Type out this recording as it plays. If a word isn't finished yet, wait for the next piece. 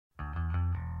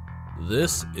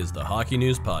This is the Hockey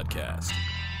News Podcast.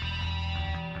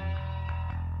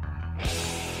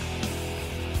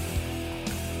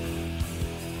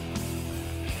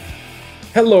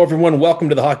 Hello, everyone. Welcome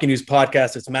to the Hockey News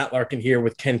Podcast. It's Matt Larkin here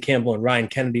with Ken Campbell and Ryan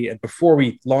Kennedy. And before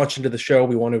we launch into the show,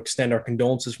 we want to extend our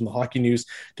condolences from the Hockey News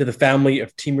to the family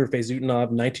of Timur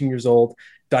Feyzutinov, 19 years old,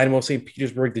 Dynamo St.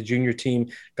 Petersburg, the junior team,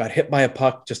 got hit by a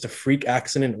puck, just a freak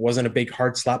accident. It wasn't a big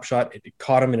hard slap shot. It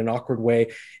caught him in an awkward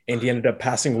way, and he ended up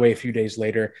passing away a few days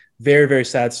later. Very, very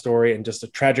sad story and just a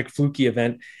tragic, fluky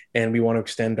event. And we want to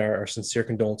extend our sincere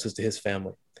condolences to his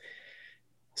family.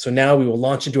 So now we will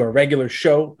launch into our regular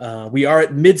show. We are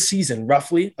at mid-season,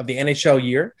 roughly, of the NHL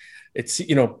year. It's,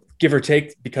 give or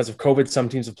take, because of COVID, some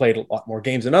teams have played a lot more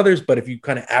games than others. But if you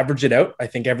kind of average it out, I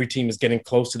think every team is getting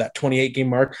close to that 28-game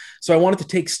mark. So I wanted to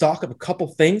take stock of a couple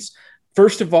things.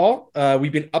 First of all,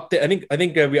 we've been updated. I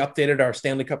think we updated our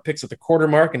Stanley Cup picks at the quarter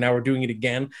mark, and now we're doing it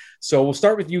again. So we'll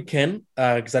start with you, Ken,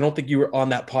 because I don't think you were on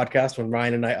that podcast when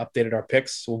Ryan and I updated our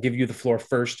picks. So we'll give you the floor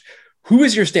first. Who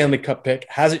is your Stanley Cup pick?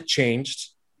 Has it changed?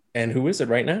 And who is it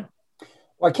right now?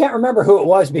 Well, I can't remember who it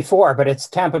was before, but it's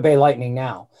Tampa Bay Lightning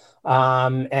now.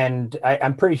 And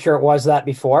I'm pretty sure it was that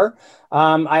before.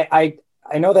 I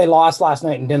know they lost last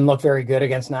night and didn't look very good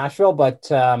against Nashville, but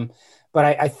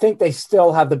I think they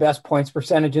still have the best points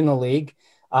percentage in the league.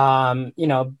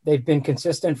 They've been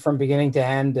consistent from beginning to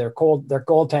end. Their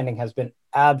goaltending has been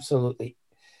absolutely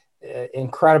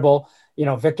incredible.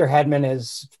 Victor Hedman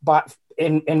is,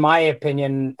 in my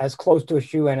opinion, as close to a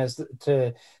shoe-in as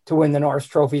to win the Norris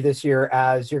Trophy this year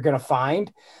as you're going to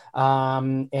find.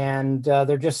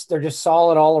 They're just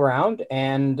solid all around,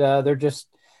 and they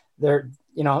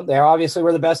obviously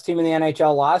were the best team in the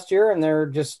NHL last year, and they're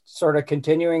just sort of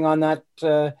continuing on that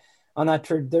they're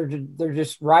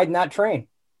just riding that train.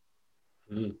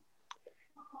 Mm-hmm.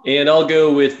 And I'll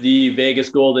go with the Vegas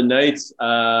Golden Knights.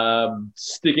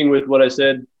 Sticking with what I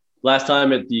said last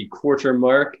time at the quarter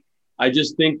mark, I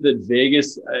just think that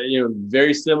Vegas,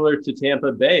 very similar to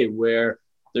Tampa Bay, where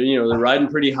they're riding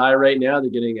pretty high right now.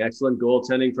 They're getting excellent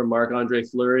goaltending from Marc-Andre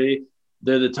Fleury.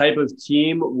 They're the type of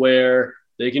team where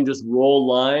they can just roll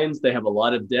lines. They have a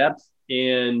lot of depth.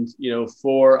 And,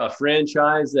 for a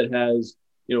franchise that has,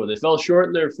 they fell short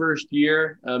in their first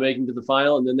year making to the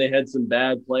final, and then they had some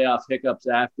bad playoff hiccups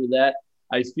after that.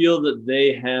 I feel that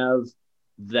they have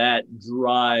that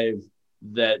drive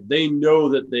that they know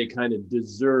that they kind of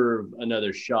deserve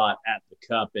another shot at the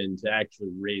cup and to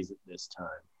actually raise it this time.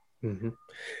 Mm-hmm.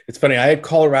 It's funny. I had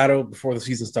Colorado before the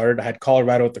season started. I had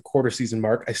Colorado at the quarter season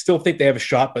mark. I still think they have a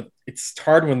shot, but it's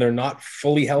hard when they're not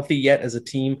fully healthy yet as a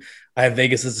team. I have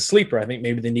Vegas as a sleeper. I think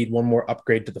maybe they need one more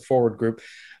upgrade to the forward group.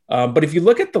 But if you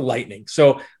look at the Lightning,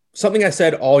 so something I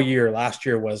said all year last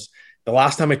year was the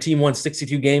last time a team won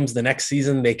 62 games, the next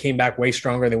season they came back way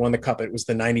stronger. They won the cup. It was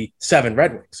the 97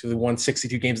 Red Wings, who won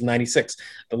 62 games in 96.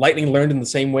 The Lightning learned in the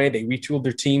same way. They retooled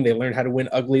their team. They learned how to win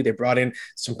ugly. They brought in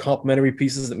some complementary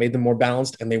pieces that made them more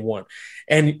balanced, and they won.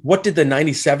 And what did the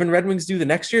 97 Red Wings do the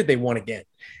next year? They won again.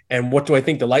 And what do I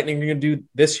think the Lightning are going to do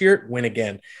this year? Win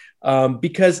again.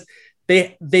 Because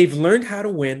they've learned how to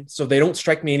win, so they don't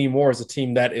strike me anymore as a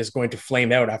team that is going to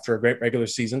flame out after a great regular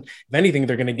season. If anything,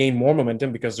 they're going to gain more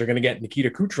momentum because they're going to get Nikita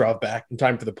Kucherov back in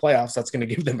time for the playoffs. That's going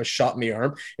to give them a shot in the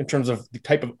arm in terms of the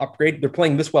type of upgrade. They're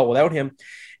playing this well without him.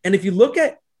 And if you look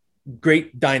at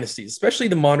great dynasties, especially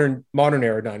the modern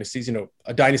era dynasties,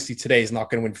 a dynasty today is not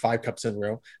going to win 5 cups in a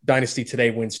row. Dynasty today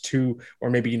wins 2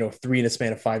 or maybe 3 in a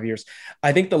span of 5 years.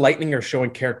 I think the Lightning are showing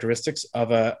characteristics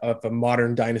of a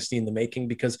modern dynasty in the making,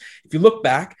 because if you look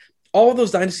back, all of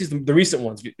those dynasties, the recent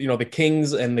ones, the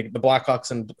Kings and the Blackhawks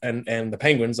and the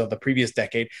Penguins of the previous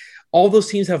decade, all those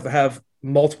teams have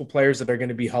multiple players that are going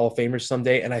to be Hall of Famers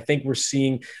someday. And I think we're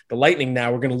seeing the Lightning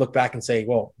now. We're going to look back and say,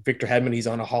 well, Victor Hedman, he's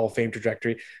on a Hall of Fame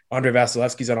trajectory. Andre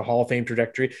Vasilevsky's on a Hall of Fame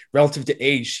trajectory. Relative to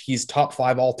age, he's top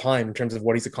 5 all time in terms of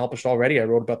what he's accomplished already. I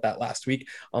wrote about that last week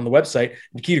on the website.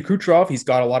 Nikita Kucherov, he's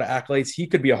got a lot of accolades. He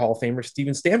could be a Hall of Famer.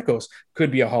 Steven Stamkos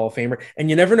could be a Hall of Famer. And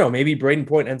you never know. Maybe Braden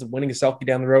Point ends up winning a Selke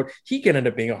down the road. He can end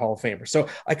up being a Hall of Famer. So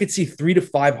I could see 3 to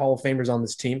 5 Hall of Famers on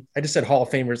this team. I just said Hall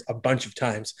of Famers a bunch of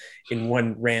times in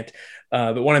one rant.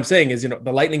 But what I'm saying is,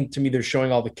 the Lightning, to me, they're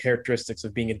showing all the characteristics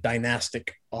of being a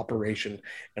dynastic operation,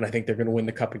 and I think they're going to win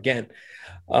the cup again.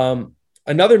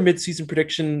 Another midseason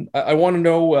prediction, I want to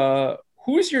know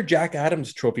who is your Jack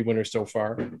Adams Trophy winner so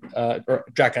far, or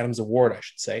Jack Adams Award, I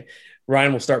should say.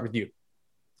 Ryan, we'll start with you.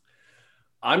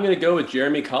 I'm going to go with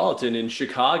Jeremy Colleton in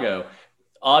Chicago.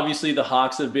 Obviously, the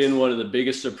Hawks have been one of the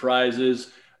biggest surprises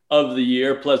of the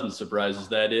year, pleasant surprises,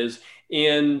 that is.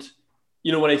 And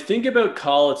when I think about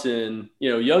Colleton,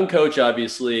 young coach,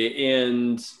 obviously,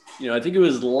 and, I think it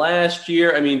was last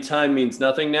year. I mean, time means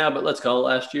nothing now, but let's call it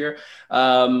last year.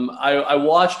 I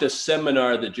watched a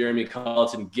seminar that Jeremy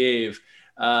Colleton gave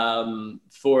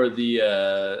for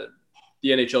the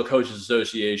NHL Coaches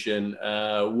Association,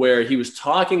 where he was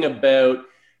talking about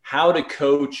how to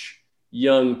coach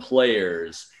young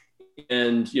players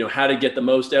and, how to get the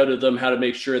most out of them, how to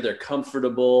make sure they're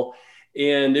comfortable.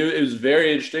 And it was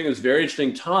very interesting. It was very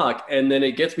interesting talk. And then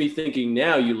it gets me thinking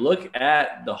now, you look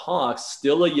at the Hawks,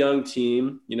 still a young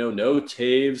team, no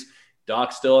Taves,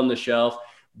 Doc's still on the shelf.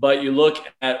 But you look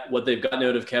at what they've gotten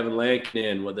out of Kevin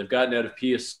Lankinen, what they've gotten out of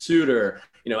Pius Suter,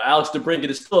 Alex DeBrincat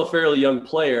is still a fairly young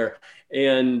player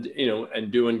and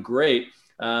doing great.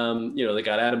 They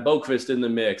got Adam Boqvist in the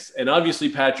mix. And obviously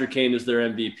Patrick Kane is their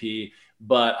MVP.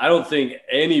 But I don't think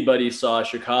anybody saw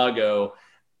Chicago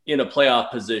in a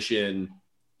playoff position,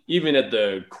 even at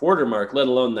the quarter mark, let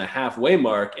alone the halfway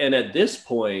mark. And at this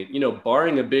point,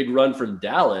 barring a big run from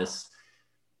Dallas,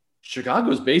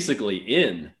 Chicago's basically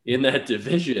in that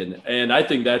division. And I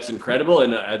think that's incredible.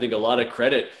 And I think a lot of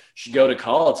credit should go to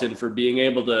Colleton for being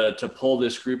able to pull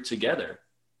this group together.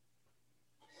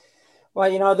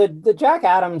 Well, the Jack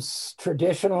Adams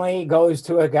traditionally goes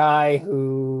to a guy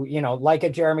who, like a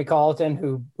Jeremy Colleton,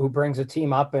 who brings a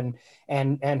team up and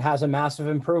has a massive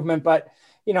improvement. But,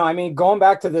 going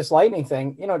back to this Lightning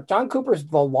thing, John Cooper's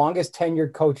the longest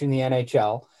tenured coach in the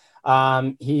NHL.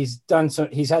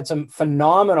 He's had some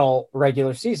phenomenal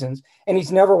regular seasons, and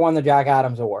he's never won the Jack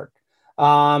Adams Award.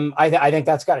 I think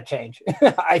that's got to change.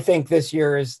 I think this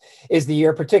year is the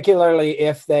year, particularly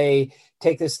if they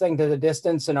take this thing to the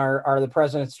distance and are the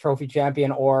President's Trophy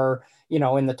champion or,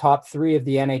 in the top 3 of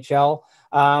the NHL.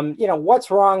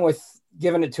 What's wrong with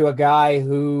giving it to a guy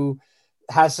who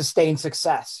has sustained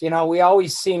success? We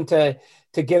always seem to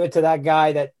give it to that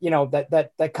guy that,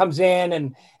 that comes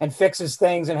in and fixes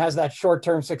things and has that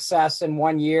short-term success in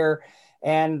 1 year.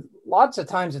 And lots of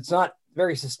times it's not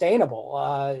very sustainable.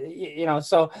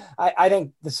 So I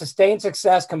think the sustained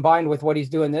success combined with what he's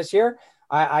doing this year,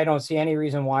 I don't see any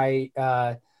reason why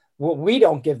we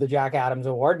don't give the Jack Adams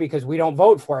Award, because we don't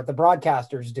vote for it. The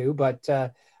broadcasters do, but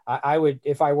I would,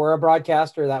 if I were a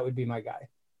broadcaster, that would be my guy.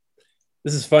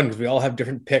 This is fun because we all have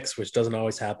different picks, which doesn't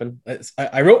always happen.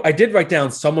 I did write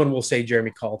down someone will say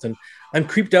Jeremy Colleton. I'm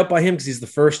creeped out by him because he's the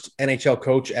first NHL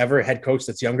coach ever, head coach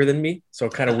that's younger than me. So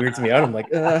it kind of weirds me out. I'm like,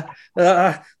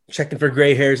 checking for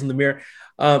gray hairs in the mirror.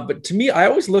 But to me, I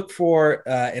always look for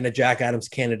in a Jack Adams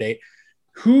candidate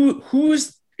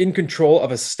who's in control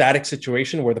of a static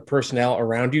situation where the personnel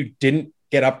around you didn't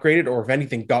get upgraded or if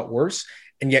anything got worse,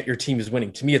 and yet your team is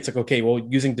winning. To me, it's like, okay, well,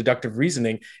 using deductive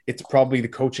reasoning, it's probably the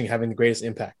coaching having the greatest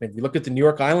impact. And if you look at the New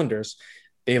York Islanders,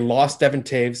 they lost Devin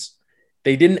Taves.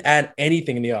 They didn't add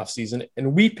anything in the offseason,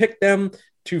 and we picked them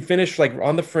to finish like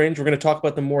on the fringe. We're going to talk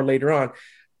about them more later on,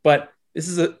 but this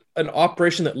is an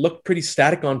operation that looked pretty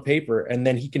static on paper, and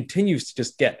then he continues to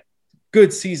just get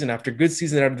good season after good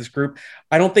season out of this group.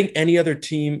 I don't think any other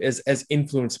team is as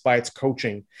influenced by its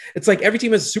coaching. It's like every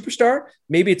team has a superstar.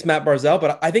 Maybe it's Matt Barzal,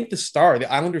 but I think the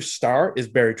Islanders' star is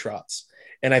Barry Trotz.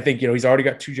 And I think, he's already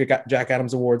got 2 Jack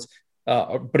Adams awards.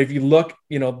 But if you look,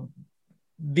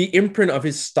 the imprint of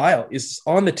his style is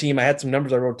on the team. I had some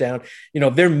numbers I wrote down.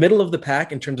 They're middle of the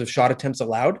pack in terms of shot attempts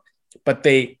allowed, but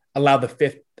they allow the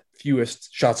 5th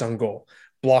fewest shots on goal.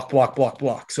 Block, block, block,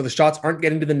 block. So the shots aren't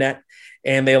getting to the net,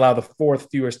 and they allow the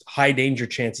 4th fewest high danger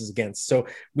chances against. So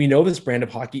we know this brand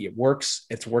of hockey, it works.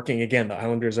 It's working again. The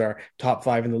Islanders are top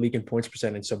 5 in the league in points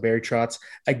percentage. So Barry Trotz,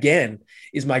 again,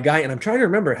 is my guy. And I'm trying to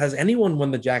remember, has anyone won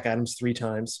the Jack Adams 3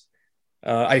 times?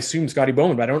 I assume Scotty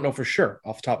Bowman, but I don't know for sure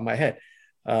off the top of my head.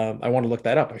 I want to look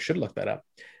that up. I should look that up.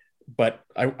 But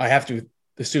I have to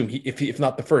assume, if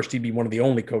not the first, he'd be one of the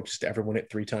only coaches to ever win it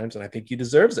 3 times. And I think he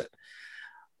deserves it.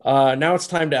 Now it's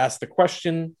time to ask the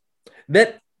question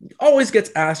that always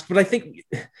gets asked, but I think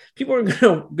people are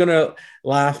gonna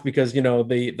laugh because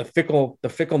the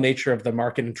fickle nature of the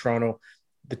market in Toronto.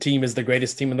 The team is the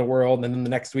greatest team in the world, and then the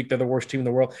next week they're the worst team in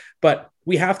the world. But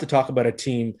we have to talk about a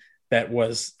team that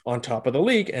was on top of the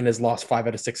league and has lost 5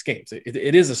 out of 6 games.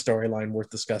 It is a storyline worth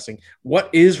discussing. What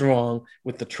is wrong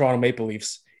with the Toronto Maple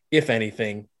Leafs, if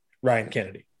anything? Ryan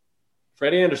Kennedy.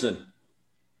 Freddie Anderson.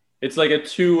 It's like a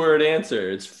 2-word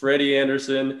answer. It's Freddie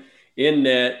Anderson in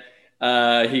net.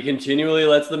 He continually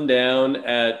lets them down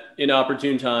at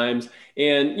inopportune times.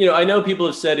 And, I know people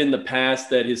have said in the past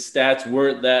that his stats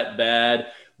weren't that bad,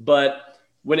 but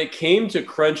when it came to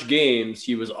crunch games,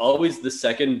 he was always the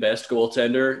second best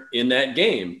goaltender in that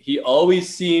game. He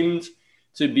always seemed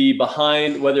to be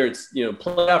behind, whether it's,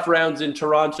 playoff rounds in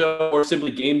Toronto or simply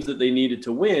games that they needed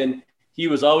to win. he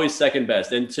was always second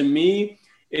best. And to me,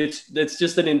 that's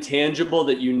just an intangible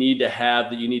that you need to have,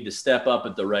 that you need to step up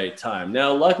at the right time.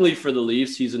 Now, luckily for the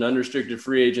Leafs, he's an unrestricted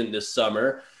free agent this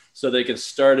summer, so they can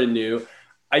start anew.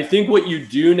 I think what you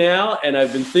do now, and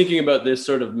I've been thinking about this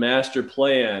sort of master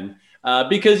plan,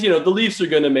 because, the Leafs are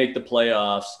going to make the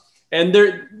playoffs, and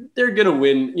they're going to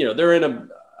win. They're in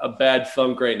a bad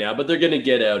funk right now, but they're going to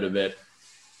get out of it.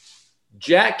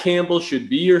 Jack Campbell should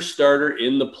be your starter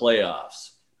in the playoffs.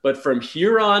 But from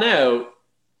here on out,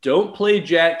 don't play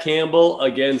Jack Campbell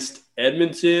against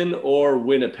Edmonton or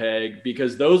Winnipeg,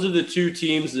 because those are the two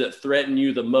teams that threaten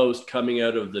you the most coming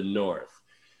out of the North.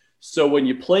 So when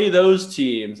you play those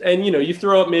teams, and you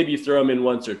throw them in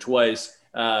once or twice,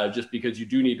 just because you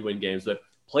do need to win games, but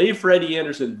play Freddie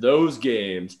Anderson those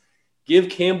games, give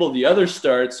Campbell the other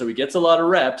starts so he gets a lot of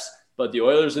reps, but the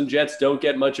Oilers and Jets don't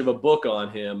get much of a book on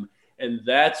him. And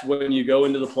that's when you go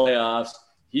into the playoffs.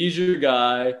 He's your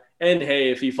guy. And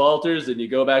hey, if he falters, then you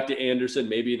go back to Anderson.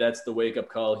 Maybe that's the wake-up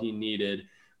call he needed.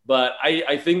 But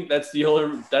I think that's the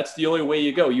only way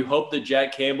you go. You hope that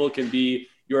Jack Campbell can be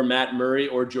your Matt Murray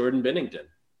or Jordan Binnington.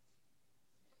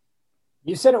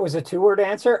 You said it was a 2-word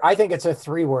answer. I think it's a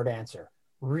 3-word answer.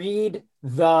 Read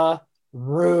the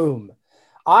room.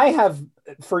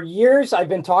 For years, I've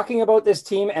been talking about this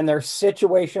team and their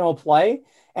situational play,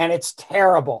 and it's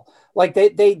terrible. Like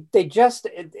they just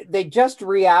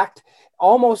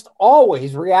almost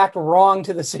always react wrong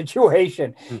to the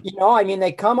situation.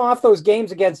 They come off those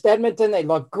games against Edmonton. They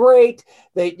look great.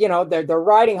 They're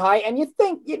riding high. And you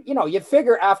think, you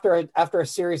figure after a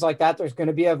series like that, there's going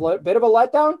to be a bit of a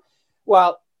letdown.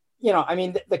 Well,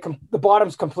 the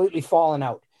bottom's completely fallen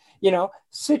out.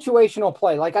 Situational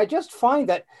play. Like, I just find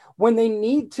that when they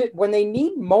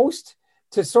need most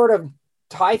to sort of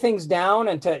tie things down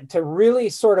and to really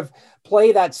sort of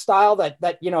play that style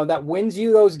that wins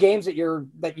you those games that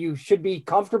you should be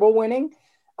comfortable winning,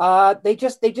 they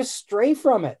just stray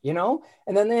from it,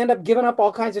 and then they end up giving up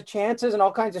all kinds of chances and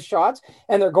all kinds of shots,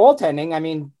 and their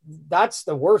goaltending, that's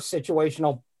the worst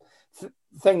situational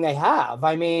thing they have.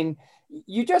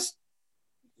 You just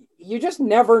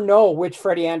never know which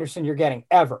Freddie Anderson you're getting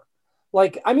ever.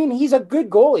 He's a good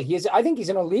goalie. I think he's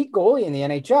an elite goalie in the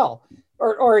NHL.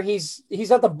 Or he's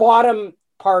at the bottom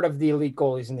part of the elite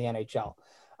goalies in the NHL,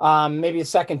 maybe a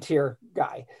second tier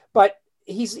guy, but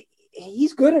he's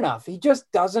good enough. He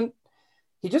just doesn't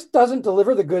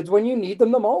deliver the goods when you need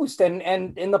them the most. And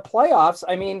in the playoffs,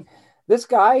 this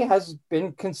guy has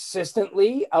been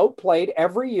consistently outplayed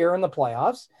every year in the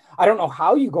playoffs. I don't know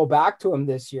how you go back to him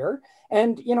this year.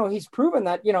 And, he's proven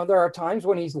that, there are times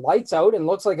when he's lights out and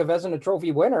looks like a Vezina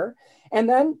Trophy winner. And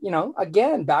then,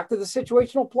 again, back to the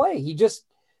situational play. He just,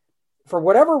 for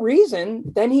whatever reason,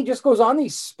 then he just goes on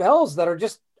these spells that are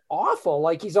just awful,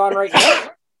 like he's on right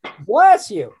now.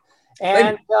 Bless you.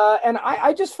 And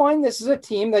I just find this is a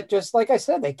team that just, like I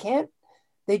said,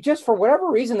 for whatever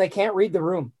reason, they can't read the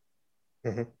room.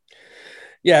 Mm-hmm.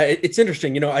 Yeah, it's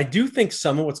interesting. I do think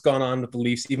some of what's gone on with the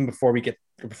Leafs, even before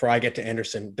I get to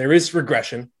Anderson, there is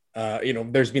regression.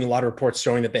 There's been a lot of reports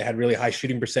showing that they had really high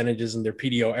shooting percentages and their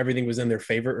PDO, everything was in their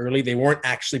favor early. They weren't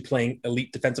actually playing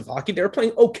elite defensive hockey. They were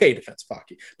playing okay defensive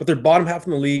hockey, but they're bottom half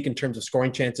in the league in terms of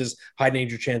scoring chances, high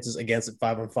danger chances against at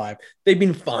 5-on-5. They've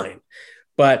been fine.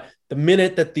 But the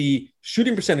minute that the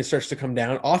shooting percentage starts to come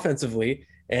down offensively,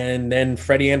 and then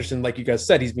Freddie Anderson, like you guys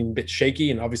said, he's been a bit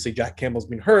shaky, and obviously Jack Campbell's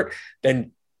been hurt,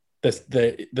 then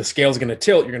the scale is going to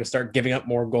tilt. You're going to start giving up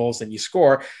more goals than you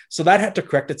score. So that had to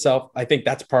correct itself. I think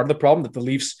that's part of the problem, that the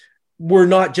Leafs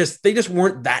they just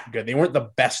weren't that good. They weren't the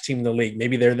best team in the league.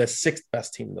 Maybe they're the 6th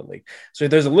best team in the league. So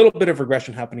there's a little bit of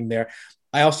regression happening there.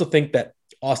 I also think that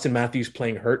Austin Matthews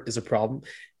playing hurt is a problem.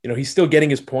 He's still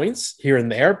getting his points here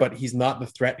and there, but he's not the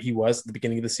threat he was at the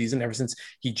beginning of the season, ever since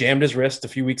he jammed his wrist a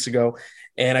few weeks ago.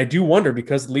 And I do wonder,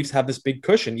 because the Leafs have this big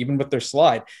cushion, even with their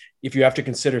slide, if you have to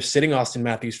consider sitting Austin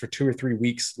Matthews for 2 or 3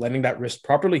 weeks, letting that wrist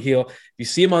properly heal. If you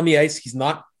see him on the ice, he's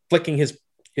not flicking his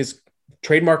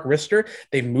trademark wrister.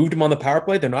 They've moved him on the power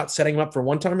play. They're not setting him up for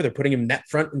one-timer. They're putting him net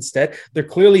front instead. They're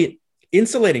clearly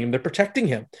insulating him. They're protecting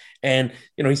him. And,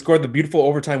 he scored the beautiful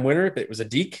overtime winner. It was a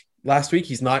deke last week.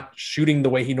 He's not shooting the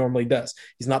way he normally does.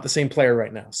 He's not the same player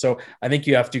right now. So I think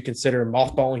you have to consider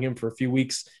mothballing him for a few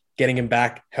weeks, getting him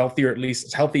back healthy, or at least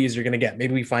as healthy as you're going to get.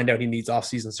 Maybe we find out he needs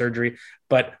off-season surgery,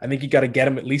 but I think you got to get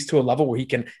him at least to a level where he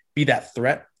can be that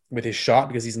threat with his shot,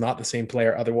 because he's not the same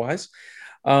player otherwise.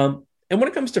 And when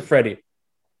it comes to Freddie,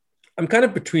 I'm kind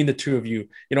of between the two of you.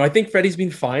 I think Freddie's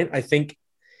been fine. I think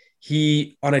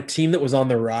He, on a team that was on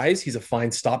the rise, he's a fine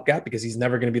stopgap because he's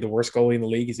never going to be the worst goalie in the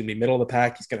league. He's going to be middle of the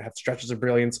pack. He's going to have stretches of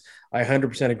brilliance. I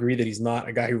 100% agree that he's not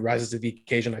a guy who rises to the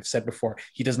occasion. I've said before,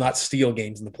 he does not steal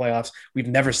games in the playoffs. We've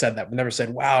never said that. We've never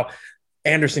said, wow,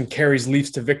 Anderson carries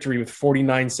Leafs to victory with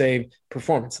 49 save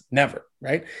performance. Never,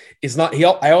 right? It's not.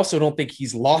 I also don't think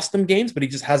he's lost them games, but he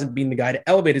just hasn't been the guy to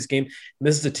elevate his game. And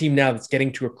this is a team now that's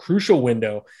getting to a crucial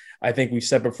window. I think we've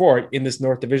said before, in this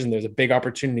North Division, there's a big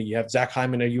opportunity. You have Zach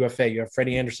Hyman, a UFA. You have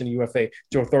Freddie Anderson, a UFA.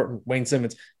 Joe Thornton, Wayne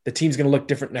Simmons. The team's going to look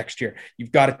different next year.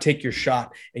 You've got to take your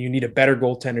shot, and you need a better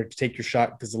goaltender to take your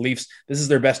shot because the Leafs, this is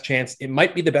their best chance. It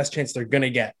might be the best chance they're going to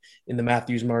get in the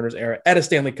Matthews Marner's era at a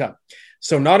Stanley Cup.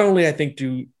 So not only, I think,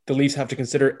 do the Leafs have to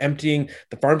consider emptying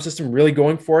the farm system, really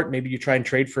going for it. Maybe you try and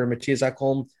trade for a Matthias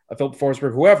Ekholm, a Philip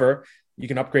Forsberg, whoever. You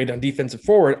can upgrade on defensive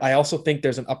forward. I also think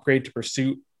there's an upgrade to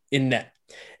pursue in net.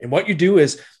 And what you do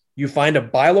is you find a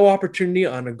buy low opportunity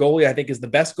on a goalie I think is the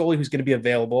best goalie who's going to be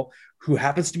available, who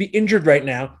happens to be injured right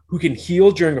now, who can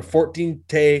heal during a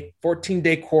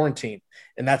 14-day quarantine,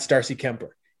 and that's Darcy Kuemper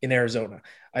in Arizona.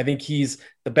 I think he's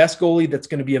the best goalie that's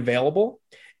going to be available,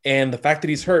 and the fact that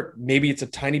he's hurt, maybe it's a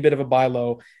tiny bit of a buy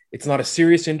low. It's not a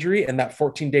serious injury, and that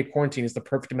 14-day quarantine is the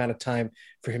perfect amount of time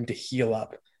for him to heal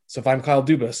up. So if I'm Kyle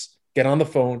Dubas, get on the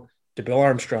phone to Bill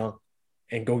Armstrong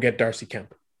and go get Darcy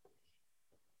Kuemper.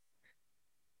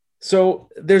 So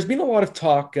there's been a lot of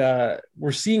talk.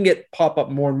 We're seeing it pop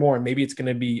up more and more, and maybe it's going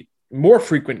to be more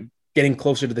frequent getting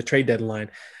closer to the trade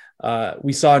deadline.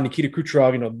 We saw Nikita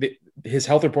Kucherov, his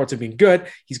health reports have been good.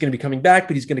 He's going to be coming back,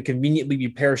 but he's going to conveniently be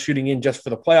parachuting in just for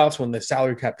the playoffs when the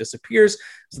salary cap disappears.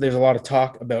 So there's a lot of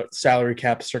talk about salary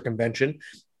cap circumvention.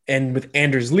 And with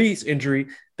Anders Lee's injury,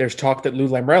 there's talk that Lou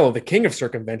Lamoriello, the king of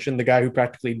circumvention, the guy who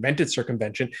practically invented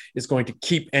circumvention, is going to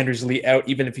keep Anders Lee out,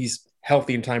 even if he's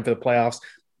healthy in time for the playoffs,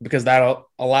 because that'll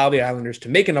allow the Islanders to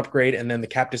make an upgrade, and then the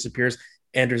cap disappears.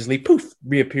 Anders Lee, poof,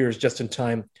 reappears just in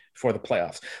time for the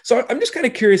playoffs. So I'm just kind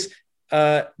of curious,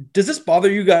 does this bother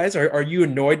you guys? Are you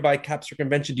annoyed by cap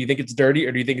circumvention? Do you think it's dirty,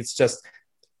 or do you think it's just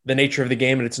the nature of the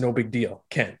game and it's no big deal?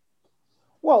 Ken?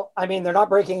 Well, I mean, they're not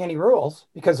breaking any rules,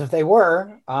 because if they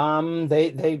were,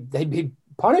 they'd be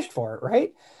punished for it,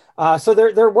 right? So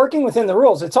they're working within the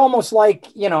rules. It's almost like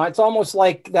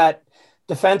that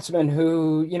defenseman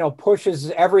who,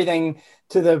 pushes everything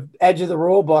to the edge of the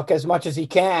rule book as much as he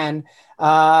can,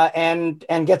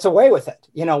 and gets away with it,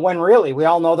 when really we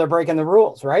all know they're breaking the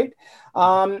rules, right?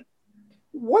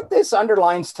 What this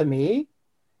underlines to me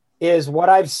is what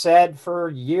I've said for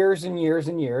years and years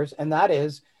and years, and that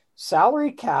is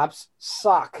salary caps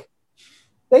suck.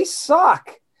 They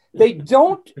suck. They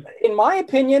don't, in my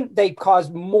opinion, they cause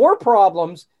more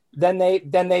problems than they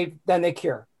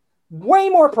cure. Way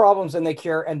more problems than they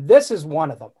cure, and this is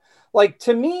one of them. Like,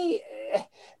 to me,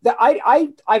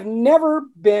 I've never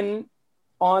been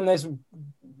on this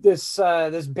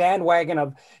bandwagon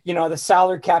of the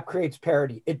salary cap creates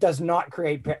parity. It does not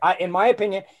create. In my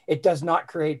opinion, it does not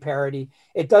create parity.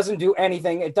 It doesn't do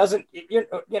anything. It doesn't.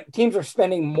 Teams are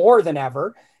spending more than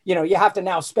ever. You have to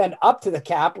now spend up to the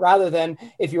cap, rather than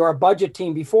if you were a budget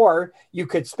team before, you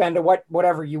could spend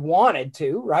whatever you wanted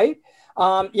to, right?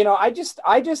 I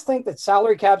just think that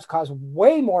salary caps cause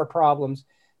way more problems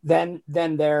than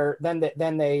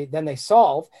they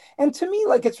solve. And to me,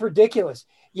 like, it's ridiculous.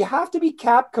 You have to be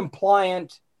cap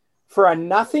compliant for a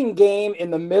nothing game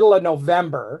in the middle of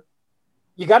November.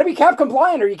 You got to be cap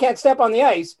compliant, or you can't step on the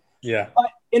ice. Yeah. But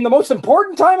in the most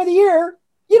important time of the year,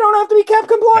 you don't have to be cap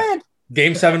compliant.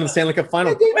 Game 7 of the Stanley Cup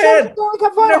Final.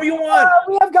 Whatever you want.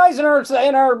 We have guys in our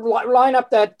lineup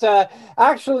that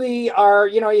actually are,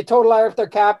 you total out their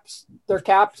caps,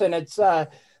 and it's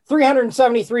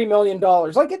 $373 million.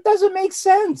 Like, it doesn't make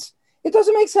sense. It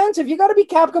doesn't make sense. If you got to be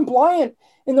cap compliant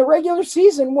in the regular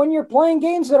season when you're playing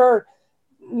games that are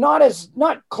not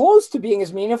close to being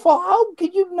as meaningful, how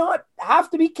could you not have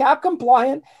to be cap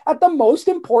compliant at the most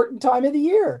important time of the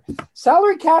year?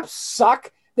 Salary caps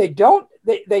suck. They don't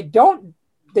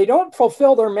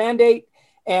fulfill their mandate,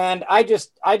 and I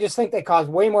just think they cause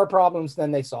way more problems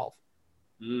than they solve.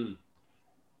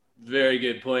 Very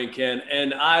good point, Ken.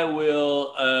 And I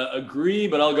will agree,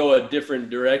 but I'll go a different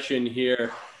direction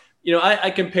here. I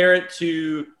compare it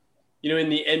to, in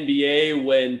the NBA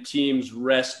when teams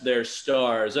rest their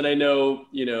stars. And I know,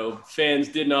 fans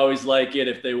didn't always like it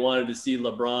if they wanted to see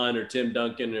LeBron or Tim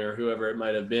Duncan or whoever it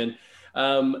might have been.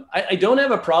 I don't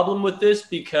have a problem with this,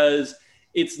 because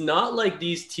it's not like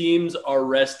these teams are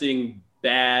resting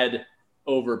bad,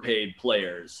 overpaid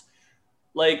players.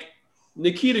 Like,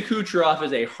 Nikita Kucherov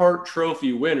is a Hart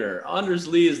Trophy winner. Anders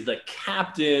Lee is the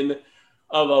captain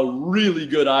of a really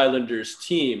good Islanders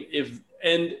team.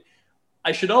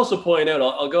 I should also point out,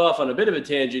 I'll go off on a bit of a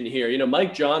tangent here. You know,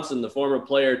 Mike Johnson, the former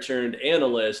player turned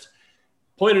analyst,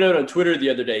 pointed out on Twitter the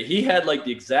other day, he had like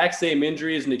the exact same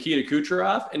injury as Nikita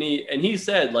Kucherov. And he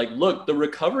said, like, look, the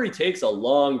recovery takes a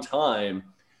long time.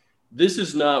 This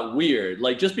is not weird.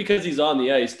 Like, just because he's on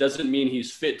the ice doesn't mean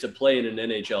he's fit to play in an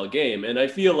NHL game. And I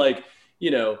feel like,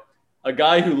 you know, a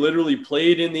guy who literally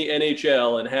played in the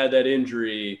NHL and had that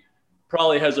injury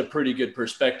probably has a pretty good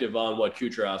perspective on what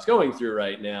Kucherov's going through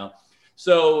right now.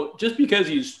 So just because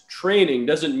he's training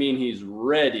doesn't mean he's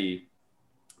ready.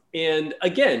 And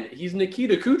again, he's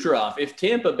Nikita Kucherov. If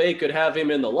Tampa Bay could have him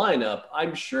in the lineup,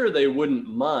 I'm sure they wouldn't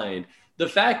mind. The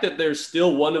fact that they're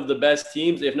still one of the best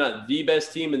teams, if not the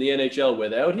best team in the NHL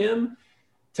without him,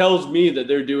 tells me that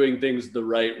they're doing things the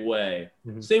right way.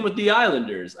 Mm-hmm. Same with the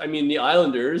Islanders. I mean, the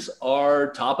Islanders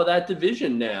are top of that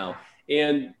division now.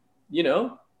 And, you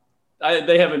know,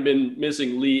 they haven't been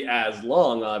missing Lee as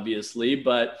long, obviously,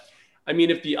 but I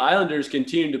mean, if the Islanders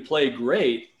continue to play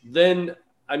great, then,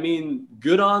 I mean,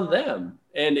 good on them.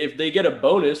 And if they get a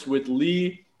bonus with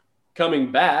Lee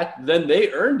coming back, then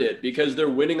they earned it because they're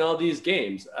winning all these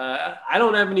games. I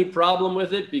don't have any problem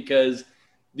with it because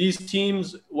these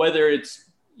teams, whether it's,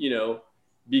 you know,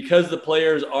 because the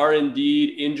players are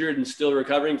indeed injured and still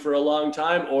recovering for a long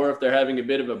time, or if they're having a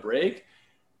bit of a break,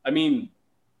 I mean,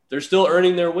 they're still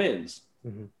earning their wins.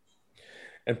 Mm-hmm.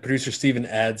 And producer Steven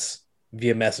adds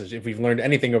via message, if we've learned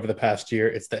anything over the past year,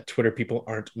 it's that Twitter people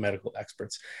aren't medical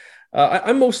experts.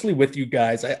 I'm mostly with you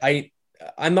guys.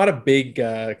 I'm not a big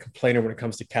complainer when it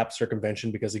comes to cap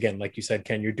circumvention because, again, like you said,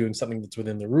 Ken, you're doing something that's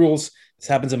within the rules. This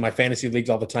happens in my fantasy leagues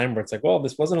all the time where it's like, well,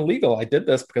 this wasn't illegal. I did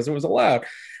this because it was allowed.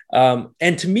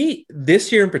 And to me,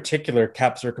 this year in particular,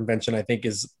 cap circumvention, I think,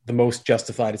 is the most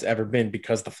justified it's ever been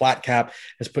because the flat cap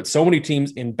has put so many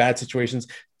teams in bad situations,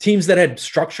 teams that had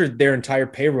structured their entire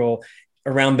payroll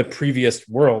around the previous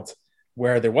world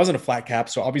where there wasn't a flat cap.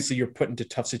 So obviously you're put into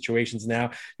tough situations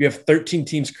now. You have 13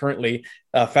 teams currently,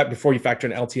 before you factor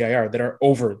in LTIR, that are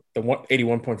over the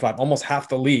 81.5. Almost half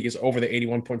the league is over the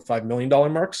 $81.5 million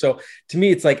mark. So to me,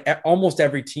 it's like almost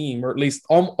every team, or at least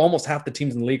almost half the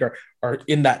teams in the league are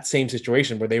in that same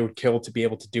situation where they would kill to be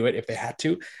able to do it if they had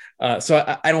to.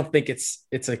 So I don't think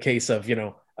it's a case of, you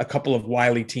know, a couple of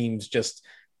wily teams just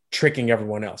tricking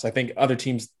everyone else. I think other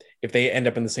teams, if they end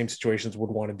up in the same situations, would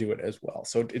want to do it as well.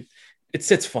 So it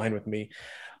sits fine with me.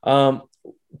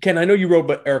 Ken, I know you wrote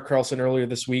about Erik Karlsson earlier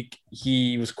this week.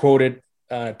 He was quoted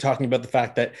talking about the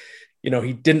fact that, you know,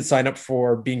 he didn't sign up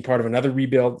for being part of another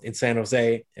rebuild in San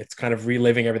Jose. It's kind of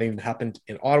reliving everything that happened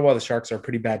in Ottawa. The Sharks are a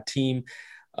pretty bad team.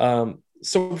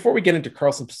 So before we get into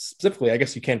Karlsson specifically, I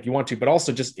guess you can if you want to, but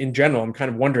also just in general, I'm kind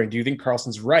of wondering, do you think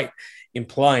Karlsson's right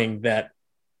implying that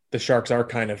the Sharks are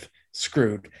kind of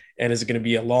screwed? And is it going to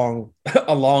be a long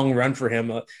run for him?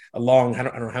 A long, I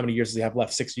don't know how many years does he have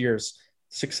left? 6 years,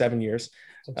 7 years.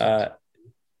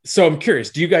 So I'm curious,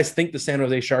 do you guys think the San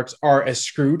Jose Sharks are as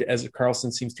screwed as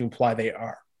Karlsson seems to imply they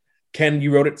are? Ken,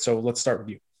 you wrote it, so let's start with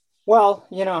you. Well,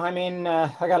 you know, I mean,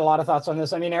 I got a lot of thoughts on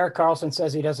this. I mean, Erik Karlsson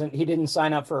says he didn't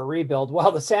sign up for a rebuild.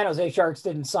 Well, the San Jose Sharks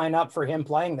didn't sign up for him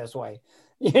playing this way.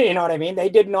 You know what I mean? They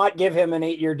did not give him an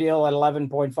 8-year deal at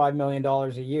 $11.5 million a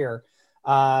year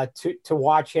to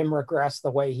watch him regress the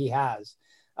way he has.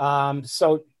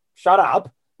 So shut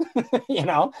up, you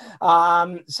know.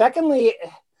 Secondly,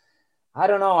 I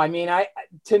don't know. I mean,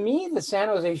 to me, the San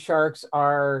Jose Sharks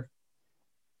are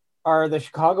the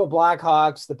Chicago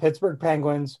Blackhawks, the Pittsburgh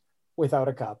Penguins without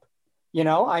a cup. You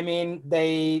know, I mean,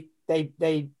 they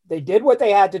did what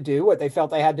they had to do, what they felt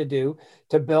they had to do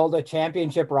to build a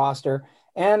championship roster.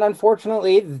 And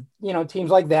unfortunately, you know,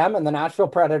 teams like them and the Nashville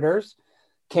Predators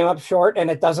came up short, and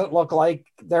it doesn't look like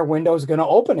their window is going to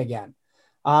open again.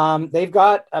 They've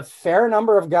got a fair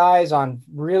number of guys on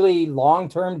really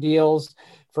long-term deals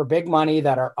for big money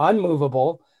that are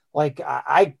unmovable. Like,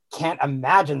 I can't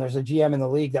imagine there's a GM in the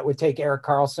league that would take Erik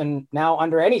Karlsson now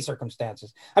under any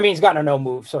circumstances. I mean, he's got a no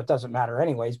move, so it doesn't matter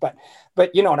anyways, but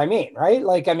you know what I mean, right?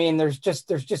 Like, I mean, there's just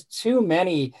too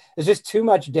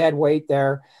much dead weight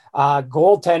there.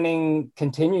 Goaltending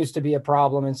continues to be a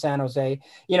problem in San Jose.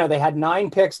 You know, they had 9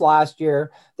 picks last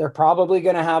year. They're probably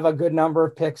going to have a good number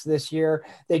of picks this year.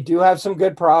 They do have some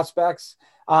good prospects.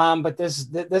 But this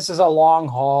is a long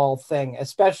haul thing,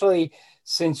 especially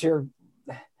since you're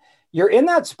in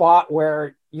that spot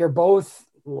where you're both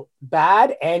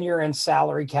bad and you're in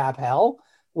salary cap hell,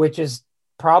 which is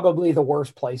probably the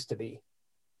worst place to be.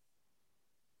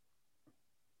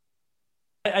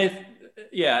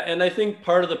 Yeah. And I think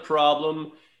part of the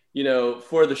problem, you know,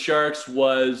 for the Sharks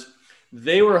was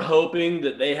they were hoping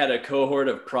that they had a cohort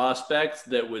of prospects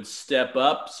that would step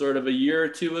up sort of a year or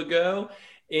two ago.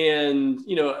 And,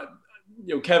 you know,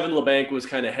 Kevin Labanc was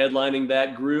kind of headlining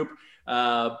that group.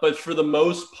 But for the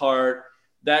most part,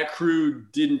 that crew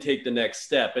didn't take the next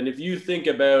step. And if you think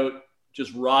about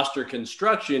just roster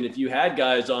construction, if you had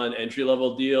guys on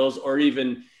entry-level deals or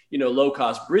even,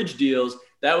 low-cost bridge deals,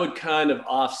 that would kind of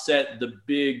offset the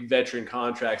big veteran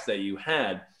contracts that you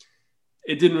had.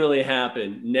 It didn't really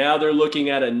happen. Now they're looking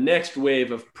at a next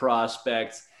wave of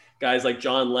prospects, guys like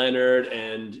John Leonard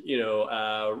and,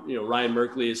 Ryan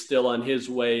Merkley is still on his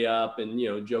way up, and,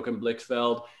 Joachim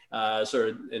Blichfeld,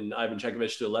 and Ivan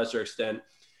Chekovich to a lesser extent.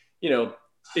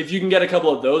 If you can get a couple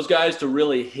of those guys to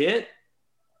really hit,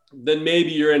 then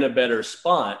maybe you're in a better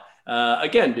spot.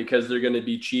 Again, because they're going to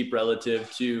be cheap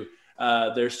relative to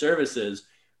their services.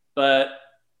 But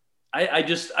I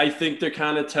think they're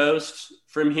kind of toast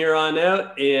from here on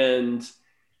out. And,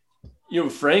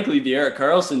 frankly, the Erik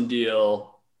Karlsson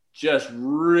deal just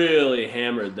really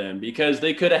hammered them, because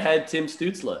they could have had Tim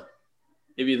Stützle.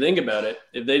 If you think about it,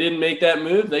 if they didn't make that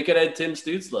move, they could have had Tim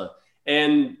Stützle,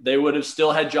 and they would have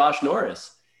still had Josh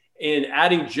Norris. And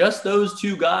adding just those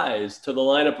two guys to the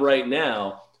lineup right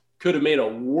now could have made a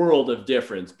world of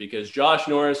difference, because Josh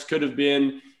Norris could have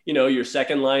been, your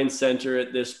second line center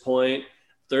at this point,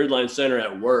 third line center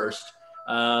at worst.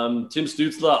 Tim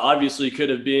Stützle obviously could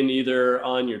have been either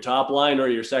on your top line or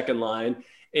your second line,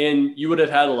 and you would have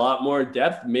had a lot more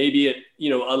depth. Maybe it,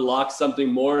 unlocks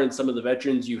something more in some of the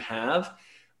veterans you have,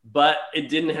 but it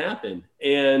didn't happen.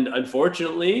 And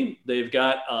unfortunately, they've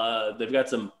got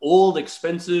some old,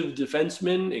 expensive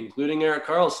defensemen, including Erik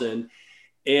Karlsson.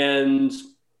 And,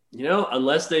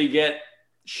 unless they get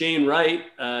Shane Wright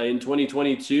in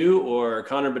 2022 or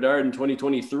Connor Bedard in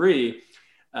 2023,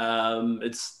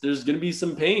 there's going to be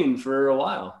some pain for a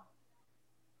while.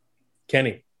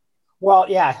 Kenny. Well,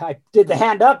 yeah, I did the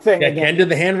hand up thing again. Ken did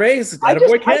the hand raise. I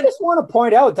just want to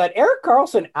point out that Erik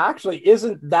Karlsson actually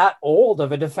isn't that old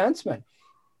of a defenseman.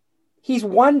 He's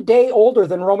 1 day older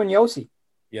than Roman Josi.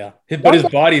 Yeah, but his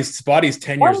body's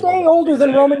 10 years old. 1 day older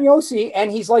than Roman Josi,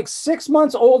 and he's like 6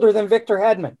 months older than Victor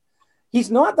Hedman.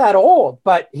 He's not that old,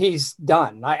 but he's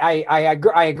done.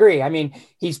 I agree. I mean,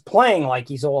 he's playing like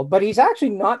he's old, but he's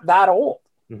actually not that old.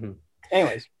 Mm-hmm.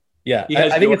 Anyways. Yeah,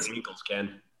 I think it's ankles,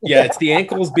 Ken. Yeah, it's the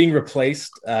ankles being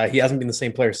replaced. He hasn't been the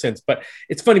same player since. But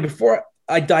it's funny, before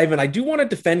I dive in, I do want to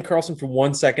defend Karlsson for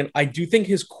 1 second. I do think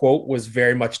his quote was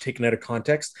very much taken out of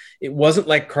context. It wasn't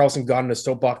like Karlsson got in a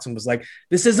soapbox and was like,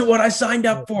 "This isn't what I signed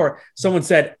up for."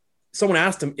 Someone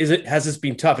asked him, has this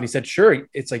been tough? And he said, sure.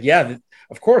 It's like, yeah,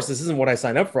 of course, this isn't what I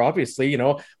signed up for. Obviously,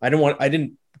 I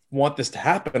didn't want this to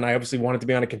happen. I obviously wanted to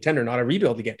be on a contender, not a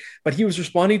rebuild again. But he was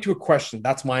responding to a question.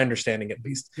 That's my understanding, at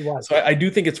least. So I do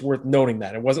think it's worth noting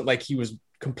that it wasn't like he was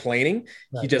complaining.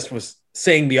 Right. He just was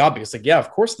saying the obvious, like, yeah, of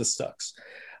course this sucks.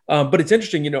 But it's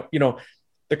interesting,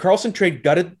 the Karlsson trade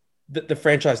gutted the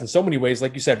franchise in so many ways.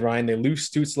 Like you said, Ryan, they lose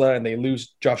Stützle and they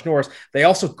lose Josh Norris. They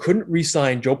also couldn't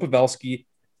re-sign Joe Pavelski,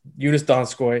 Jonas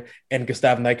Donskoy, and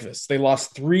Gustav Nyquist. They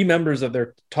lost 3 members of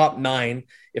their top 9,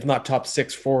 if not top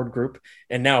 6 forward group.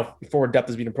 And now forward depth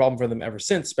has been a problem for them ever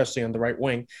since, especially on the right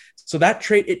wing. So that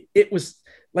trade, it was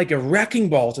like a wrecking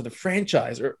ball to the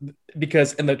franchise,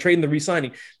 because in the trade and the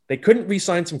re-signing, they couldn't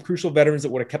re-sign some crucial veterans that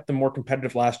would have kept them more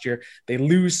competitive last year. They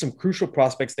lose some crucial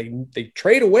prospects. They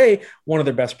trade away one of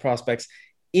their best prospects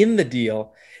in the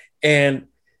deal. And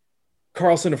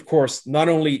Karlsson, of course, not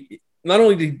only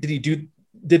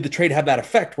did the trade have that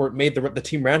effect where it made the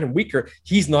team around him weaker,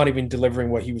 he's not even delivering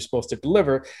what he was supposed to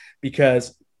deliver,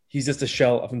 because he's just a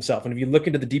shell of himself. And if you look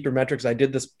into the deeper metrics, I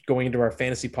did this going into our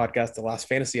fantasy podcast, the last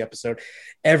fantasy episode,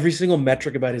 every single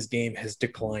metric about his game has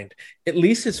declined. At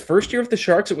least his first year with the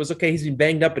Sharks, it was okay. He's been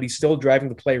banged up, but he's still driving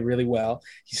the play really well.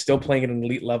 He's still playing at an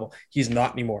elite level. He's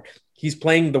not anymore. He's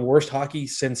playing the worst hockey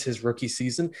since his rookie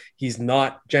season. He's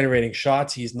not generating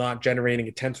shots. He's not generating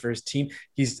attempts for his team.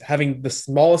 He's having the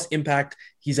smallest impact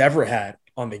he's ever had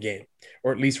on the game,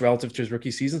 or at least relative to his rookie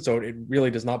season. So it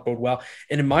really does not bode well.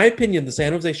 And in my opinion, the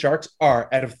San Jose Sharks are,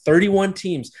 out of 31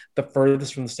 teams, the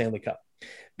furthest from the Stanley Cup.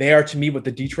 They are, to me, what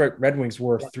the Detroit Red Wings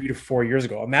were 3 to 4 years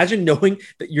ago. Imagine knowing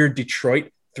that you're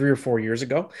Detroit 3 or 4 years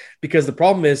ago, because the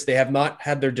problem is they have not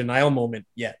had their denial moment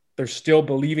yet. They're still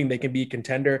believing they can be a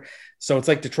contender. So it's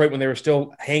like Detroit when they were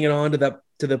still hanging on to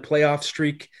the playoff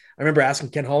streak. I remember asking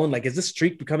Ken Holland, like, is this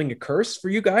streak becoming a curse for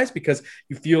you guys? Because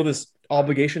you feel this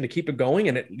obligation to keep it going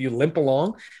and you limp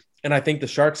along. And I think the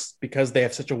Sharks, because they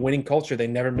have such a winning culture, they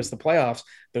never miss the playoffs.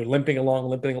 They're limping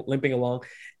along.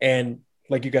 And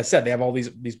like you guys said, they have all these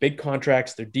big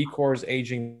contracts. Their decor is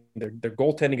aging. Their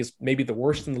goaltending is maybe the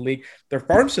worst in the league. Their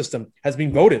farm system has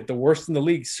been voted the worst in the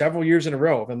league several years in a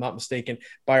row, if I'm not mistaken,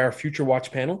 by our Future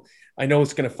Watch panel. I know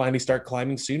it's going to finally start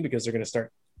climbing soon, because they're going to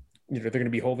start they're going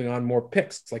to be holding on more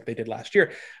picks like they did last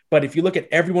year. But if you look at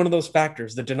every one of those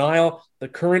factors, the denial, the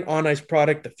current on ice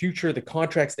product, the future, the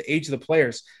contracts, the age of the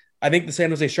players, I think the San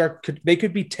Jose Sharks could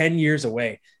be 10 years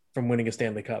away from winning a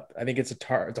Stanley Cup. I think it's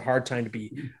a hard time to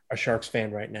be a Sharks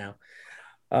fan right now.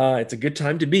 It's a good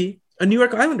time to be a New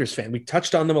York Islanders fan. We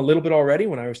touched on them a little bit already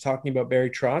when I was talking about Barry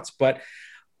Trotz, but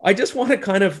I just want to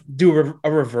kind of do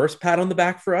a reverse pat on the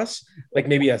back for us, like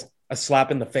maybe a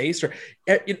slap in the face,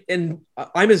 and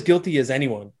I'm as guilty as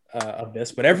anyone of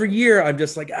this, but every year I'm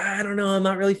just like, I don't know, I'm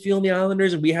not really feeling the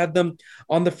Islanders, and we had them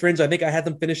on the fringe. I think I had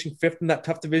them finishing 5th in that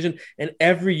tough division, and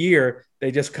every year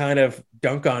they just kind of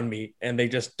dunk on me and they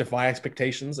just defy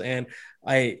expectations, and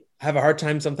I have a hard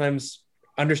time sometimes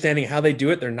understanding how they do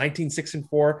it. They're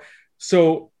 19-6-4.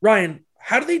 So Ryan,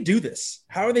 how do they do this?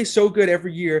 How are they so good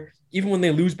every year, even when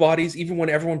they lose bodies, even when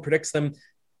everyone predicts them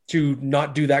to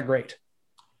not do that great?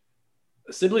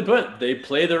 Simply put, they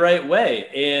play the right way.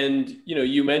 And,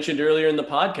 you mentioned earlier in the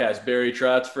podcast, Barry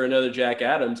Trotz for another Jack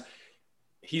Adams.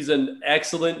 He's an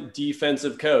excellent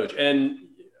defensive coach. And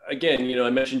again, I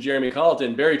mentioned Jeremy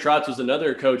Colleton. Barry Trotz was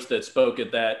another coach that spoke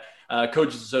at that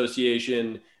Coaches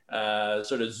Association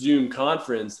sort of Zoom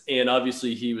conference. And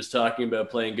obviously he was talking about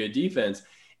playing good defense.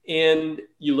 And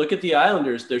you look at the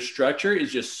Islanders, their structure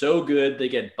is just so good. They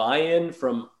get buy-in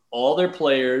from all their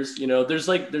players. There's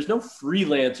no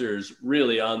freelancers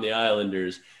really on the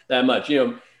Islanders that much.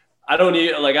 I don't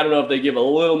know if they give a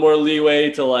little more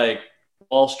leeway to like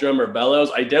Wahlstrom or Bellows.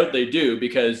 I doubt they do,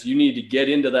 because you need to get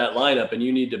into that lineup and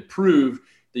you need to prove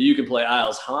that you can play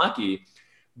Isles hockey.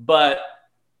 But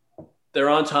they're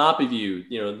on top of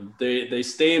you. They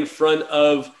stay in front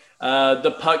of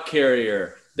the puck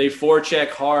carrier. They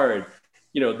forecheck hard.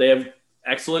 They have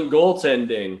excellent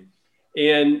goaltending.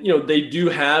 And, they do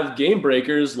have game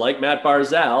breakers like Matt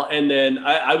Barzal. And then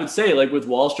I would say, like with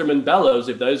Wahlstrom and Bellows,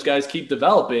 if those guys keep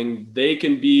developing, they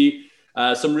can be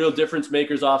some real difference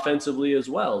makers offensively as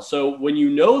well. So when you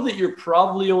know that you're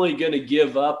probably only going to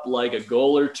give up like a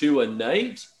goal or two a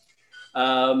night,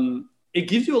 it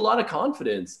gives you a lot of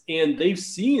confidence. And they've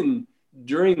seen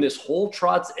during this whole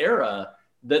Trotz era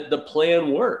that the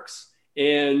plan works.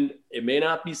 And it may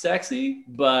not be sexy,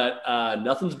 but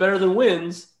nothing's better than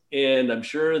wins. And I'm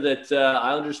sure that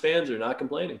Islanders fans are not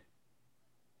complaining.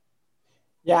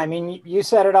 Yeah, I mean, you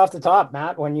said it off the top,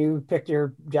 Matt, when you picked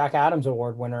your Jack Adams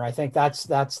Award winner. I think that's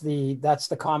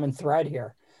the common thread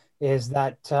here, is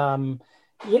that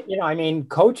I mean,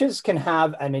 coaches can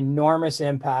have an enormous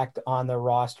impact on their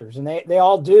rosters, and they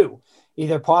all do,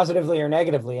 either positively or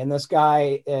negatively. And this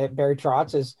guy, Barry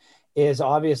Trotz, is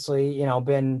obviously,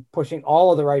 been pushing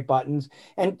all of the right buttons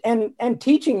and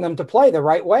teaching them to play the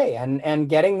right way and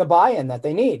getting the buy-in that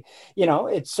they need.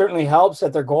 It certainly helps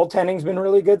that their goaltending's been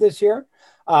really good this year.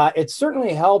 It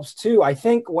certainly helps too, I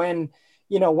think, when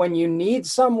you need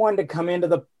someone to come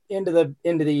into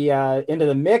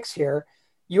the mix here,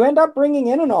 you end up bringing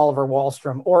in an Oliver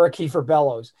Wahlstrom or a Kiefer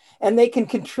Bellows, and they can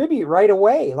contribute right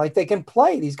away. Like, they can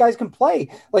play. These guys can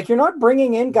play. Like, you're not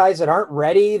bringing in guys that aren't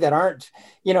ready, that aren't,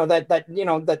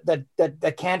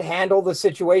 that can't handle the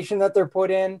situation that they're put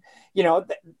in.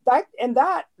 That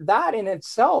in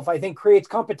itself, I think, creates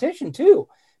competition too,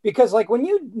 because like when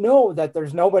you know that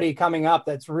there's nobody coming up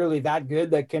that's really that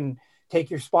good that can take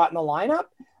your spot in the lineup,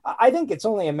 I think it's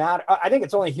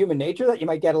only human nature that you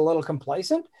might get a little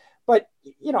complacent. But,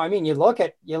 I mean, you look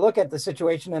at the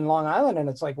situation in Long Island, and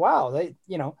it's like, wow,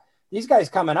 these guys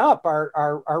coming up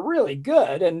are really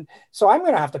good. And so I'm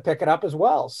going to have to pick it up as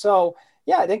well. So,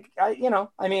 yeah, I think, I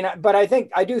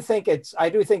do think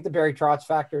the Barry Trotz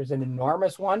factor is an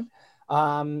enormous one.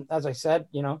 As I said,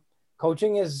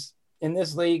 coaching is in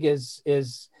this league is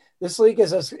as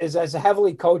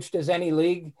heavily coached as any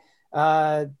league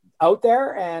out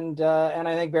there. And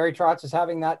I think Barry Trotz is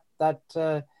having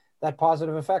that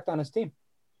positive effect on his team.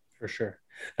 For sure.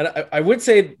 And I would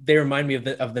say they remind me of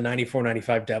the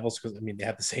 94-95 Devils, because, I mean, they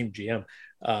have the same GM.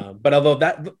 But although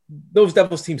those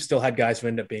Devils teams still had guys who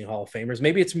ended up being Hall of Famers,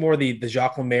 maybe it's more the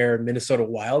Jacques Lemaire Minnesota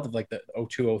Wild of like the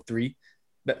 02-03,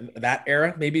 that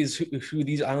era maybe is who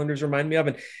these Islanders remind me of.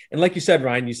 And like you said,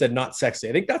 Ryan, you said not sexy.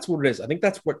 I think that's what it is. I think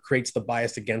that's what creates the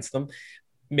bias against them.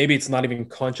 Maybe it's not even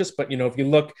conscious, but, if you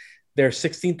look, they're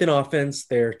 16th in offense,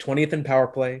 they're 20th in power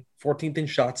play, 14th in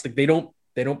shots. Like, they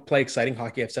don't play exciting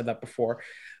hockey. I've said that before.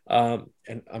 And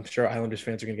I'm sure Islanders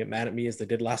fans are going to get mad at me, as they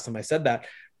did last time I said that,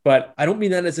 but I don't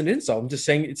mean that as an insult. I'm just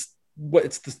saying it's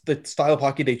the style of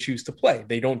hockey they choose to play.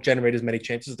 They don't generate as many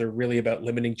chances. They're really about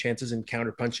limiting chances and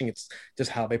counter punching. It's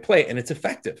just how they play, and it's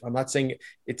effective. I'm not saying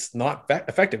it's not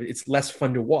effective. It's less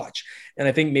fun to watch. And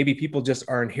I think maybe people just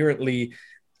are inherently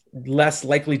less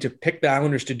likely to pick the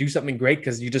Islanders to do something great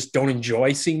because you just don't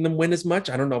enjoy seeing them win as much.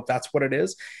 I don't know if that's what it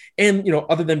is. And,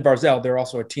 other than Barzal, they're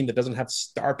also a team that doesn't have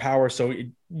star power. So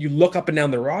you look up and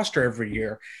down the roster every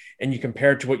year and you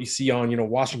compare it to what you see on,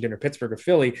 Washington or Pittsburgh or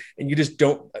Philly, and you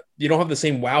don't have the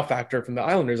same wow factor from the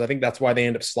Islanders. I think that's why they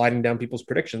end up sliding down people's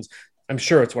predictions. I'm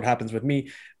sure it's what happens with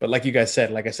me, but like I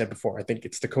said before, I think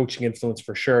it's the coaching influence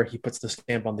for sure. He puts the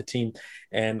stamp on the team,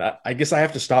 and I guess I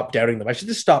have to stop doubting them. I should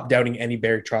just stop doubting any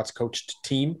Barry Trotz coached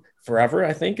team forever.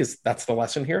 I think that's the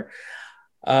lesson here.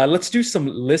 Let's do some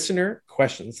listener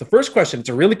questions. The first question, it's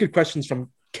a really good question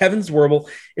from Kevin Zwerble.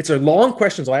 It's a long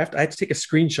question, so I have to take a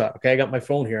screenshot. Okay, I got my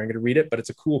phone here. I'm going to read it, but it's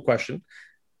a cool question.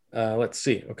 Let's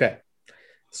see. Okay,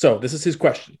 so this is his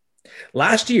question.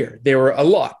 Last year, there were a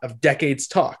lot of decades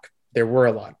talk. There were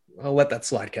a lot. I'll let that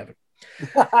slide, Kevin.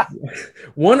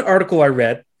 One article I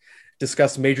read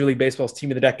discussed Major League Baseball's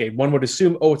team of the decade. One would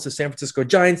assume, it's the San Francisco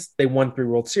Giants. They won 3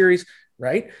 World Series,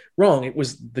 right? Wrong. It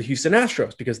was the Houston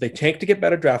Astros because they tanked to get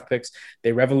better draft picks.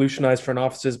 They revolutionized front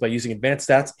offices by using advanced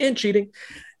stats and cheating.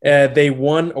 They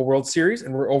won a World Series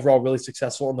and were overall really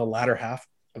successful in the latter half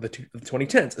of the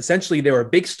 2010s. Essentially, they were a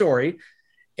big story,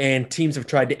 and teams have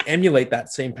tried to emulate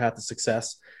that same path to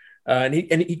success. And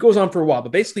he goes on for a while,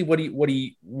 but basically what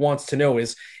he wants to know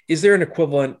is there an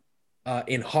equivalent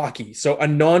in hockey? So a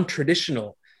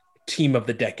non-traditional team of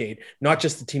the decade, not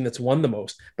just the team that's won the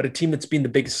most, but a team that's been the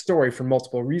biggest story for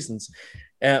multiple reasons.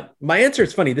 My answer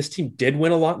is funny. This team did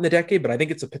win a lot in the decade, but I think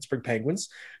it's the Pittsburgh Penguins,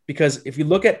 because if you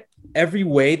look at every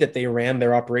way that they ran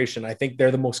their operation, I think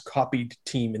they're the most copied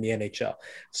team in the NHL.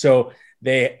 So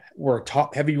they were a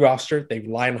top heavy roster. They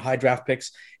rely on high draft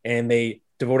picks, and they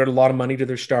devoted a lot of money to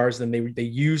their stars. Then they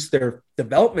used their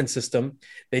development system.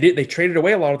 They traded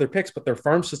away a lot of their picks, but their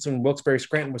farm system in Wilkes-Barre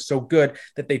Scranton was so good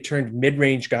that they turned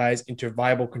mid-range guys into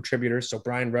viable contributors. So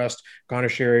Brian Rust, Connor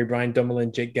Sherry, Brian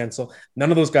Dumoulin, Jake Gensel,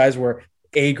 none of those guys were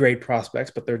A-grade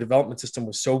prospects, but their development system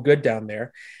was so good down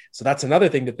there. So that's another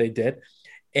thing that they did.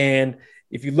 And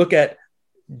if you look at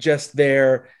just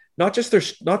not just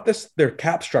their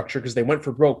cap structure, because they went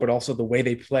for broke, but also the way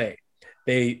they play.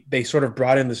 They sort of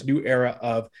brought in this new era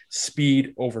of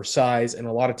speed over size, and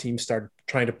a lot of teams started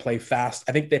trying to play fast.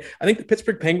 I think the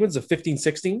Pittsburgh Penguins of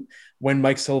 15-16, when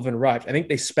Mike Sullivan arrived, I think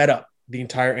they sped up the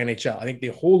entire NHL. I think the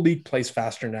whole league plays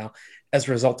faster now as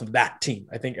a result of that team.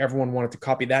 I think everyone wanted to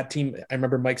copy that team. I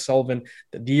remember Mike Sullivan,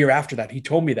 the year after that, he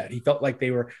told me that he felt like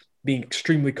they were being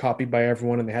extremely copied by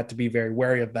everyone, and they had to be very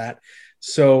wary of that.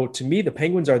 So to me, the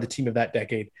Penguins are the team of that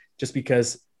decade, just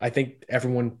because I think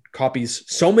everyone copies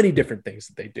so many different things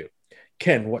that they do.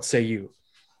 Ken, what say you?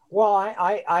 Well,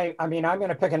 I mean, I'm going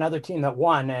to pick another team that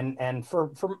won, and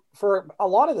for a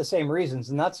lot of the same reasons,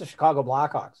 and that's the Chicago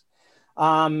Blackhawks.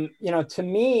 To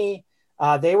me,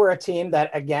 they were a team that,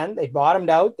 again, they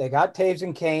bottomed out. They got Taves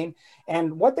and Kane,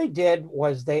 and what they did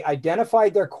was they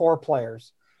identified their core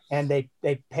players, and they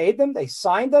paid them, they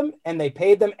signed them, and they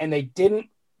paid them, and they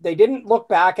didn't look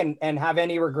back and have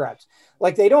any regrets.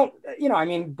 Like they don't,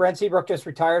 Brent Seabrook just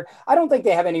retired. I don't think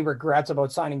they have any regrets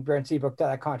about signing Brent Seabrook to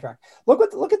that contract. Look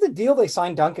at the deal they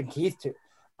signed Duncan Keith to.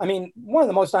 I mean, one of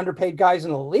the most underpaid guys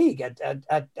in the league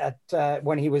at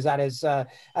when he was at his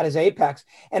apex,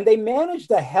 and they managed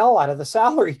the hell out of the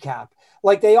salary cap.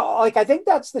 I think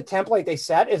that's the template they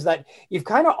set, is that you've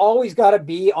kind of always got to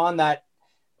be on that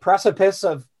precipice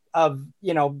of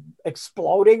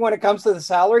exploding when it comes to the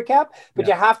salary cap, but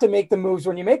you have to make the moves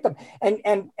when you make them.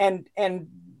 And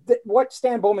what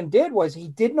Stan Bowman did was he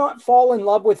did not fall in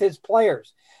love with his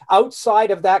players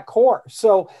outside of that core.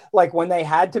 So like when they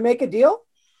had to make a deal,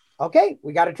 okay,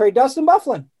 we got to trade Dustin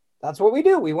Byfuglien. That's what we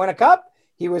do. We win a cup.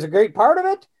 He was a great part of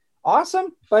it.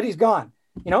 Awesome. But he's gone.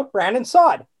 Brandon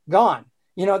Saad, gone.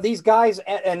 These guys,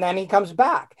 and then he comes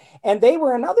back. And they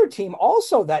were another team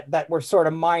also that were sort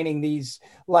of mining these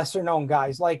lesser known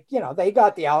guys. Like, they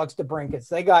got the Alex DeBrincats.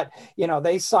 They got,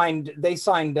 they signed, they've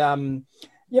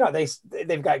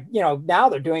got, now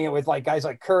they're doing it with like guys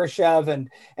like Kurashev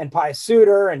and Pius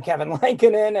Suter and Kevin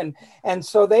Lankinen. And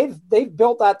so they've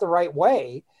built that the right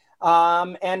way.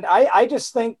 And I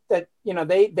just think that,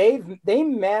 they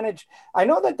managed, I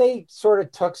know that they sort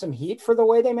of took some heat for the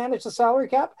way they managed the salary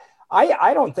cap.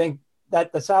 I don't think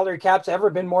that the salary cap's ever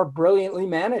been more brilliantly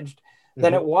managed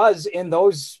than it was in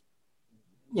those,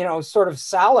 sort of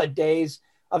salad days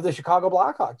of the Chicago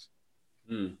Blackhawks.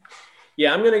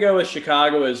 Yeah, I'm going to go with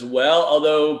Chicago as well,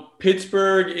 although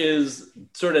Pittsburgh is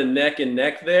sort of neck and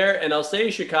neck there. And I'll say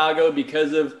Chicago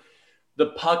because of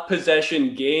the puck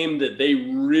possession game that they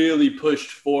really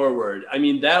pushed forward. I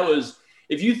mean, that was,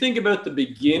 if you think about the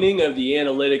beginning of the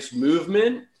analytics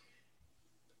movement,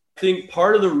 think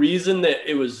part of the reason that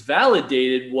it was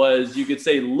validated was you could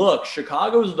say, look,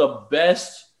 Chicago's the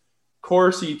best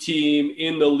Corsi team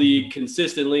in the league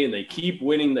consistently, and they keep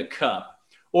winning the cup.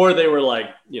 Or they were like,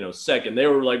 second. They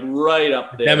were like right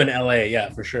up there. Them in LA, yeah,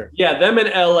 for sure. Yeah, them in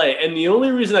LA. And the only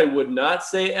reason I would not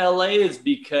say LA is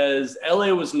because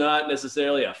LA was not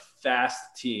necessarily a fast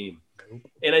team.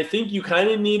 And I think you kind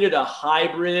of needed a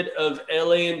hybrid of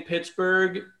LA and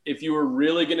Pittsburgh if you were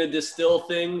really going to distill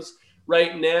things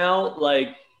right now,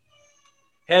 like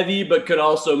heavy but could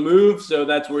also move. So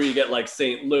that's where you get like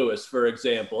St. Louis, for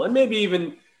example, and maybe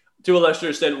even to a lesser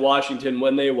extent Washington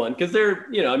when they won, because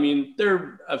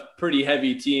they're a pretty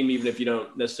heavy team, even if you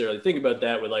don't necessarily think about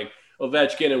that, with like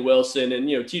Ovechkin and Wilson, and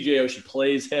TJ Oshie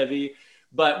plays heavy.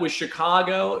 But with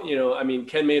Chicago,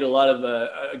 Ken made a lot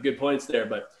of good points there,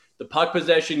 but the puck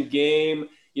possession game,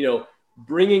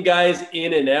 bringing guys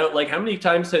in and out. Like, how many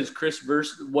times has Chris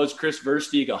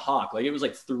Versteeg a Hawk? Like, it was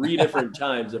like 3 different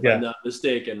times, if I'm not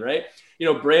mistaken, right?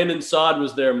 Brandon Saad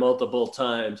was there multiple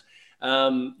times.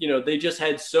 They just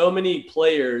had so many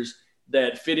players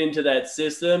that fit into that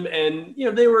system. And,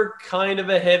 they were kind of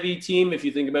a heavy team if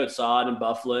you think about Saad and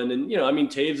Byfuglien. And,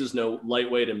 Taves is no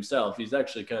lightweight himself. He's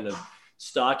actually kind of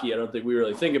stocky. I don't think we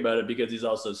really think about it because he's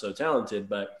also so talented.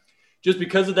 But just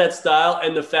because of that style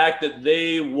and the fact that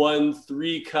they won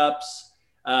 3 cups,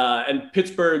 and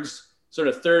Pittsburgh's sort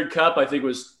of 3rd cup, I think,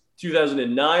 was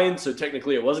 2009. So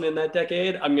technically it wasn't in that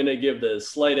decade. I'm going to give the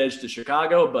slight edge to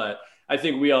Chicago, but I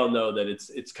think we all know that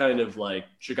it's kind of like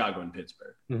Chicago and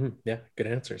Pittsburgh. Mm-hmm. Yeah, good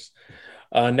answers.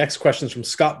 Next question is from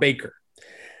Scott Baker.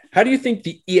 How do you think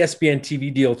the ESPN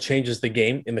TV deal changes the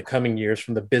game in the coming years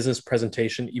from the business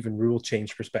presentation, even rule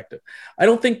change perspective? I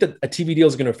don't think that a TV deal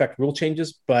is going to affect rule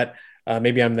changes, but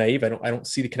maybe I'm naive. I don't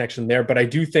see the connection there, but I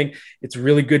do think it's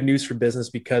really good news for business,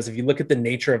 because if you look at the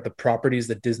nature of the properties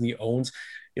that Disney owns,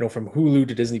 from Hulu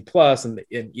to Disney Plus and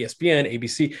ESPN,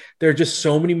 ABC, there are just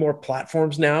so many more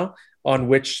platforms now on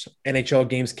which NHL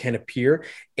games can appear.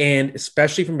 And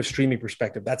especially from a streaming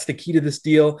perspective, that's the key to this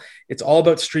deal. It's all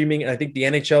about streaming. And I think the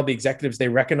NHL, the executives, they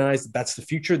recognize that that's the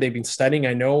future. They've been studying.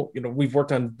 I know, we've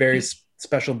worked on various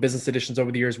special business editions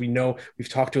over the years. We know, we've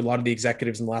talked to a lot of the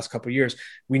executives in the last couple of years.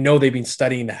 We know they've been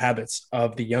studying the habits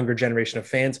of the younger generation of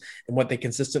fans. And what they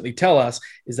consistently tell us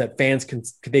is that fans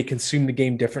they consume the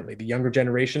game differently. The younger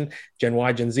generation, Gen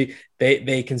Y, Gen Z,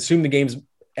 they consume the games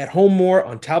at home more,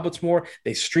 on tablets more.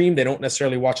 They stream. They don't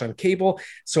necessarily watch on cable.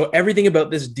 So everything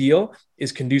about this deal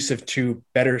is conducive to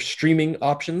better streaming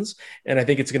options. And I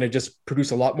think it's going to just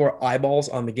produce a lot more eyeballs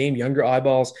on the game, younger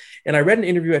eyeballs. And I read an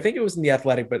interview, I think it was in The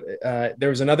Athletic, but there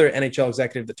was another NHL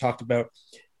executive that talked about,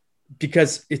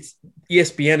 because it's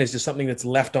ESPN is just something that's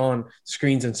left on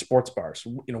screens in sports bars.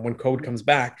 When code comes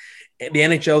back, the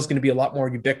NHL is going to be a lot more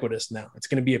ubiquitous now. It's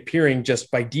going to be appearing just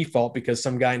by default because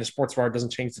some guy in a sports bar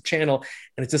doesn't change the channel,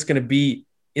 and it's just going to be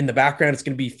in the background. It's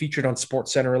going to be featured on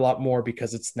SportsCenter a lot more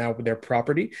because it's now their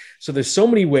property. So there's so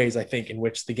many ways, I think, in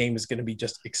which the game is going to be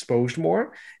just exposed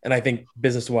more. And I think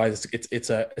business-wise, it's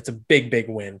a big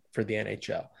win for the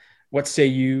NHL. What say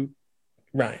you,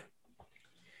 Ryan?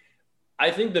 I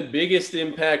think the biggest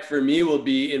impact for me will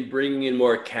be in bringing in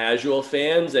more casual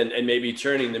fans and maybe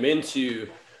turning them into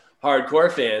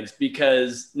hardcore fans,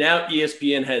 because now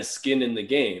ESPN has skin in the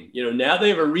game. Now they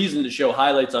have a reason to show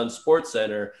highlights on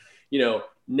SportsCenter.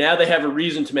 Now they have a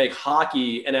reason to make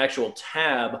hockey an actual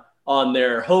tab on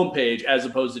their homepage as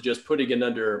opposed to just putting it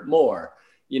under more.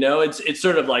 It's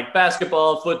sort of like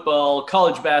basketball, football,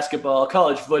 college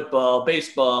football,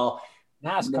 baseball,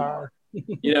 NASCAR.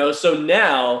 So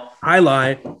now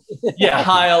highlight,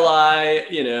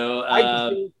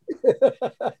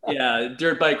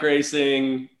 dirt bike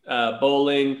racing,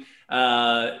 bowling.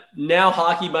 Now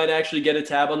hockey might actually get a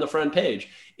tab on the front page.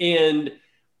 And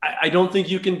I don't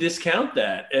think you can discount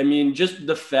that. I mean, just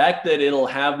the fact that it'll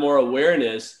have more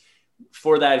awareness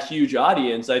for that huge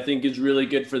audience, I think is really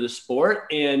good for the sport.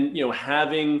 And,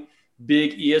 having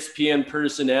big ESPN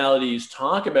personalities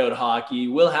talk about hockey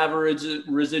will have a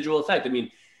residual effect. I mean,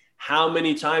 how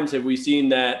many times have we seen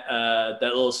that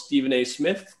little Stephen A.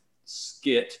 Smith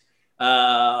skit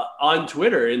on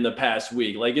Twitter in the past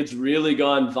week? Like, it's really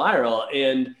gone viral.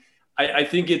 And I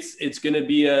think it's going to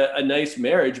be a nice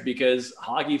marriage, because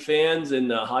hockey fans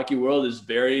and the hockey world is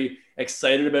very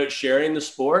excited about sharing the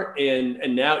sport.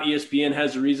 And now ESPN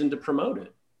has a reason to promote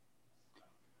it.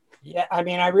 Yeah, I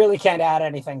mean, I really can't add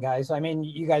anything, guys. I mean,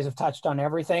 you guys have touched on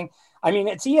everything. I mean,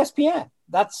 it's ESPN.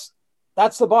 That's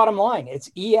the bottom line.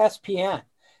 It's ESPN,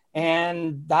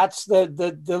 and that's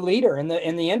the leader in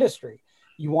the industry.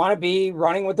 you want to be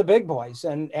running with the big boys.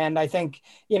 And I think,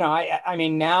 I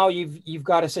mean, now you've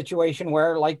got a situation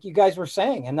where, like you guys were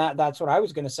saying, and that's what I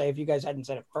was going to say if you guys hadn't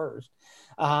said it first,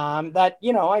 that,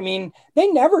 I mean, they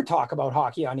never talk about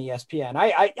hockey on ESPN.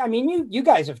 I mean, you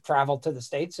guys have traveled to the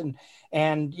States and,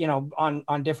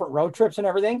 on different road trips and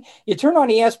everything. You turn on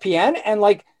ESPN and,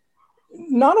 like,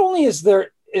 not only does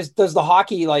the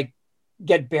hockey, like,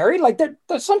 get buried, like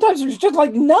sometimes there's just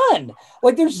like none,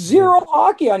 like there's zero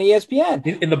hockey on ESPN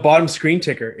in the bottom screen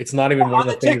ticker. It's not even one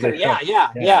of the things.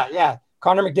 Yeah.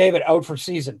 Connor McDavid out for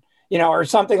season, or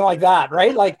something like that,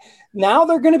 right? Like now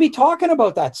they're going to be talking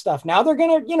about that stuff. Now they're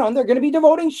going to, they're going to be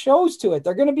devoting shows to it.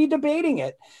 They're going to be debating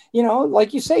it.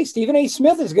 Like you say, Stephen A.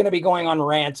 Smith is going to be going on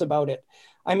rants about it.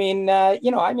 I mean,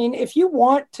 if you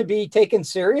want to be taken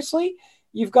seriously,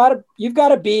 you've got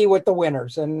to be with the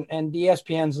winners, and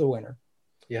ESPN's the winner.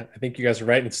 Yeah, I think you guys are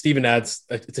right. And Steven adds,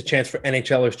 it's a chance for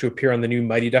NHLers to appear on the new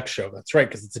Mighty Ducks show. That's right,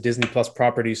 because it's a Disney Plus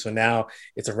property. So now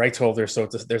it's a rights holder. So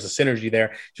there's a synergy there.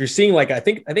 So you're seeing, like, I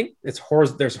think there's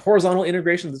horizontal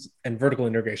integration and vertical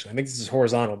integration. I think this is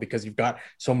horizontal because you've got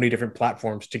so many different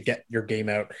platforms to get your game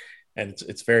out. And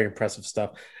it's very impressive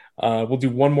stuff. We'll do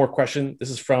one more question. This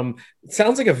is from, it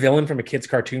sounds like a villain from a kid's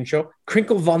cartoon show,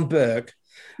 Crinkle Von Berg.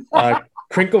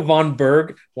 Crinkle Von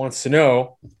Berg wants to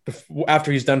know,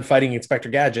 after he's done fighting Inspector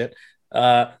Gadget,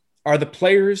 are the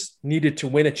players needed to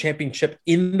win a championship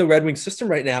in the Red Wings system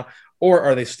right now, or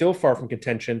are they still far from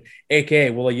contention? AKA,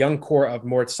 will a young core of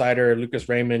Moritz Seider, Lucas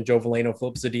Raymond, Joe Veleno,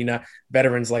 Philip Zadina,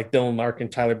 veterans like Dylan Larkin,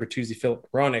 Tyler Bertuzzi, Philip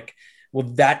Bronick, will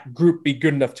that group be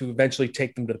good enough to eventually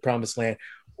take them to the promised land?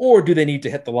 Or do they need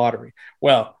to hit the lottery?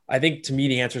 Well, I think to me,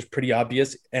 the answer is pretty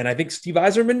obvious. And I think Steve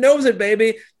Yzerman knows it,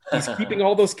 baby. He's keeping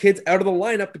all those kids out of the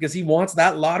lineup because he wants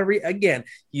that lottery again.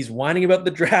 He's whining about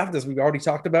the draft, as we've already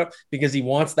talked about, because he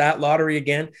wants that lottery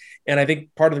again. And I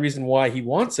think part of the reason why he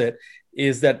wants it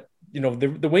is that,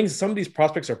 the Wings, some of these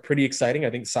prospects are pretty exciting. I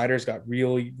think Seider's got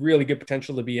really, really good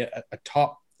potential to be a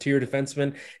top tier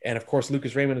defenseman. And of course,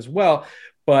 Lucas Raymond as well.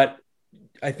 But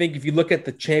I think if you look at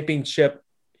the championship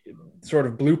sort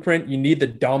of blueprint, you need the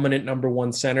dominant number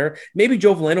one center. Maybe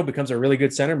Joe Veleno becomes a really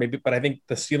good center, but I think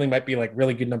the ceiling might be like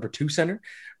really good number two center,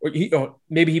 or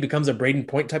maybe he becomes a Braden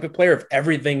Point type of player if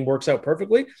everything works out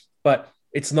perfectly. But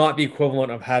it's not the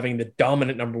equivalent of having the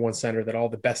dominant number one center that all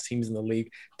the best teams in the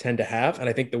league tend to have. And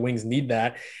I think the Wings need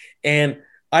that. And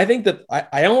I think that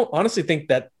I honestly think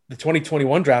that the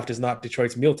 2021 draft is not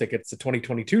Detroit's meal ticket. It's the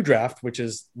 2022 draft, which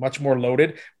is much more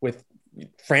loaded with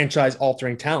franchise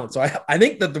altering talent. So I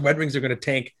think that the Red Wings are going to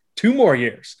tank 2 more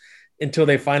years until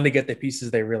they finally get the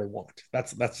pieces they really want.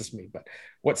 That's just me. But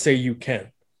what say you,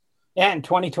 Ken? Yeah, in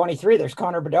 2023, there's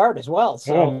Connor Bedard as well.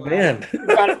 So, oh man,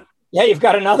 you've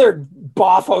got another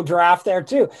Boffo draft there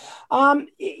too.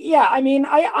 Yeah, I mean,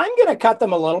 I'm going to cut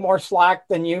them a little more slack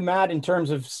than you, Matt, in terms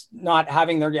of not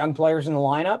having their young players in the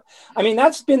lineup. I mean,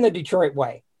 that's been the Detroit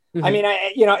way. Mm-hmm. I mean,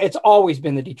 it's always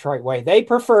been the Detroit way. They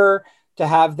prefer to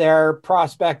have their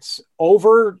prospects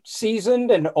over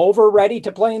seasoned and over ready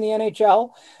to play in the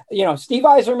NHL. Steve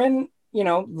Yzerman,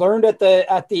 learned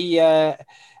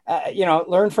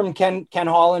learned from Ken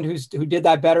Holland, who did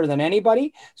that better than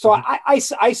anybody. So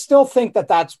mm-hmm. I still think that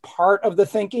that's part of the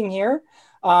thinking here.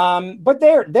 But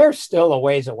they're still a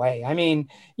ways away. I mean,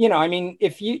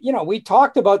 if we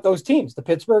talked about those teams, the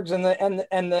Pittsburghs and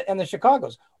the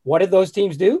Chicagos. What did those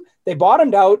teams do? They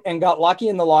bottomed out and got lucky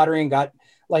in the lottery and got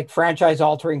like franchise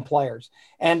altering players.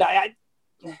 And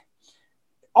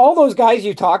all those guys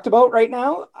you talked about right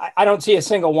now, I don't see a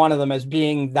single one of them as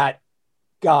being that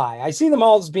guy. I see them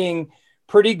all as being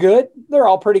pretty good. They're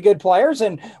all pretty good players.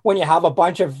 And when you have a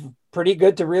bunch of pretty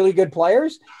good to really good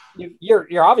players,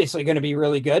 you're obviously going to be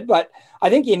really good, but I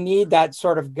think you need that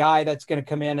sort of guy that's going to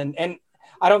come in and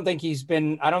I don't think he's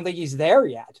there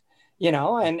yet,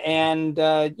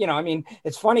 I mean,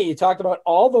 it's funny. You talked about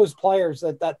all those players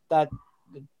that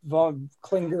Von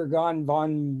Klinger,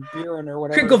 Von Buren or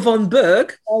whatever. Crinkle Von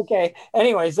Berg. Okay.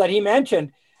 Anyways, that he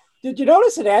mentioned. Did you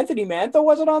notice that Anthony Mantha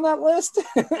wasn't on that list?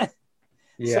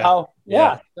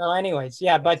 Yeah. So anyways,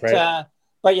 yeah, but right.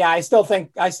 But yeah, I still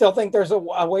think there's a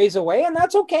ways away, and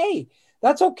that's okay.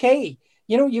 That's okay.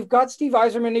 You've got Steve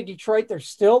Yzerman in Detroit. There's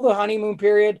still the honeymoon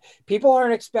period. People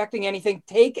aren't expecting anything.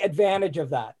 Take advantage of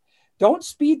that. Don't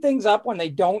speed things up when they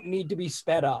don't need to be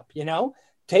sped up.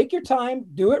 Take your time,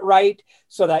 do it right,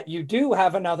 so that you do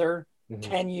have another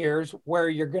 10 years where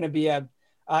you're going to be a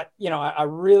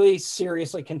really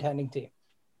seriously contending team.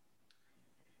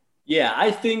 Yeah,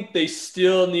 I think they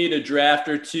still need a draft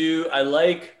or two. I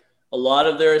like a lot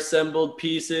of their assembled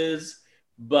pieces,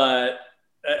 but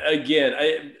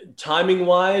again, timing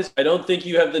wise, I don't think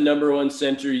you have the number one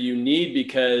center you need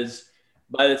because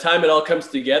By the time it all comes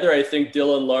together, I think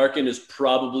Dylan Larkin is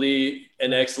probably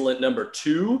an excellent number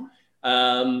 2.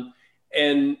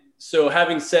 And so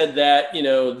having said that,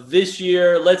 this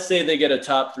year, let's say they get a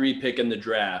top 3 pick in the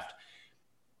draft.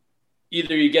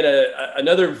 Either you get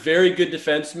another very good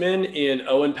defenseman in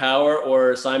Owen Power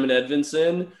or Simon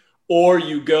Edvinsson, or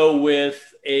you go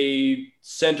with a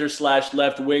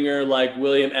center/left winger like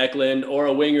William Eklund or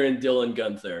a winger in Dylan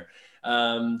Guenther.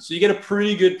 So you get a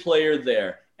pretty good player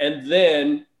there. And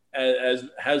then, as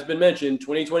has been mentioned,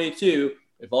 2022,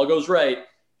 if all goes right,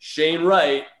 Shane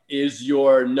Wright is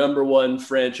your number 1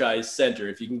 franchise center.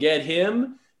 If you can get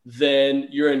him, then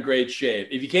you're in great shape.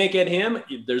 If you can't get him,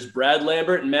 there's Brad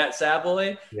Lambert and Matt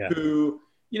Savoy, who,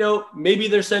 maybe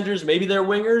they're centers, maybe they're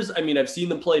wingers. I mean, I've seen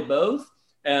them play both,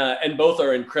 and both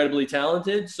are incredibly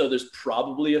talented. So there's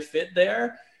probably a fit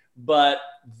there, but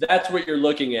that's what you're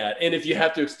looking at. And if you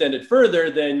have to extend it further,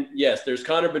 then yes, there's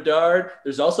Connor Bedard.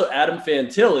 There's also Adam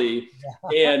Fantilli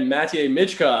and Matej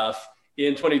Michkov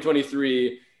in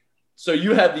 2023. So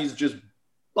you have these just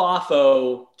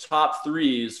boffo top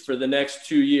 3s for the next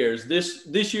 2 years.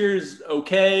 This year's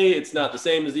okay. It's not the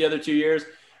same as the other 2 years.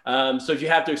 So if you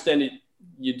have to extend it,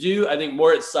 you do. I think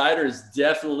Moritz Seider is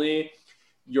definitely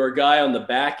your guy on the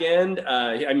back end.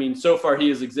 So far he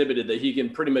has exhibited that he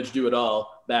can pretty much do it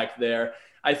all back there.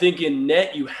 I think in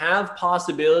net you have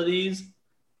possibilities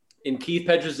in Keith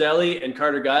Petruzzelli and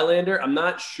Carter Gylander. I'm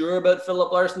not sure about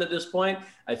Philip Larson at this point.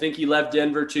 I think he left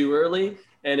Denver too early,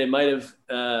 and it might have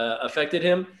affected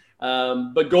him.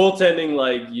 But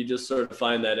goaltending, you just sort of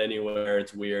find that anywhere.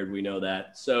 It's weird. We know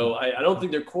that. So I don't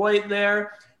think they're quite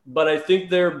there, but I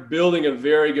think they're building a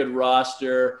very good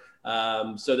roster.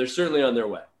 So they're certainly on their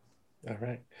way. All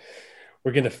right.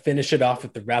 We're going to finish it off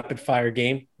with the rapid fire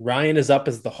game. Ryan is up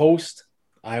as the host.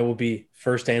 I will be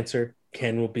first answer.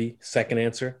 Ken will be second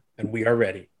answer, and we are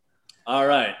ready. All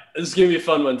right. This is going to be a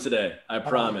fun one today. I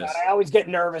promise. God, I always get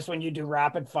nervous when you do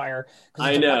rapid fire.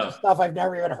 I know. Stuff I've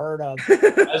never even heard of.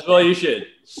 As well you should.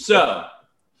 So,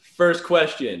 first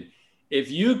question.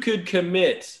 If you could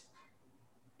commit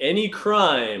any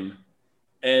crime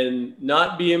and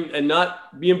not be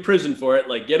in prison for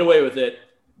it, get away with it,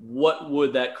 what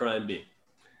would that crime be?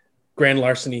 Grand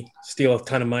larceny, steal a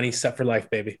ton of money, set for life,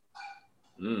 baby.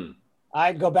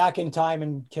 I'd go back in time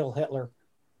and kill Hitler.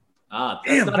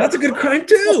 That's a good crime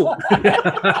too.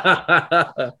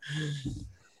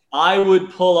 I would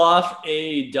pull off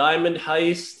a diamond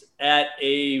heist at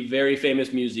a very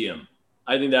famous museum.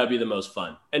 I think that would be the most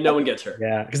fun, and no one gets hurt.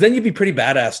 Yeah, because then you'd be pretty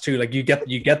badass too.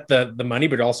 You get the money,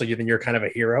 but also you're kind of a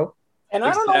hero. And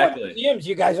I don't know what museums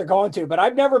you guys are going to, but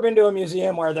I've never been to a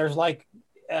museum where there's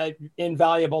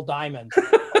invaluable diamonds.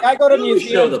 I go to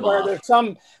museums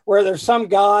where there's some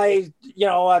guy,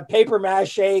 a paper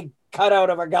mache cutout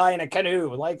of a guy in a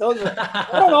canoe. I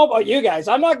don't know about you guys.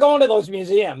 I'm not going to those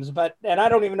museums, and I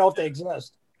don't even know if they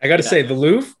exist. I got to say, the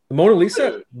Louvre, the Mona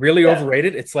Lisa, really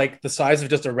overrated. It's like the size of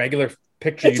just a regular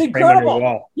picture it's you incredible. frame on your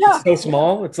wall. Yeah. It's so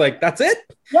small. It's like, that's it?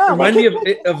 Yeah. Remind me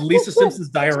of Lisa Simpson's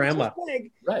diorama.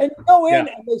 Right. And you go in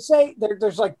and they say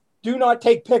there's do not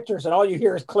take pictures, and all you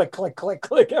hear is click, click, click,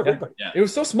 click, everybody. Yeah. It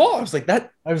was so small. I was like,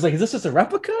 is this just a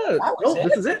replica? No,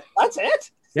 this is it. That's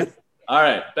it. Yep. All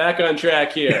right, back on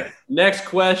track here. Next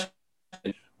question.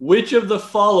 Which of the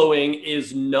following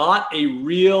is not a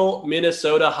real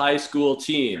Minnesota high school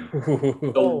team?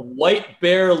 The White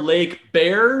Bear Lake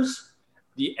Bears,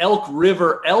 the Elk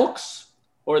River Elks,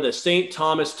 or the St.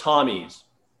 Thomas Tommies?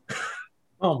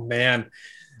 Oh, man.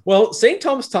 Well, St.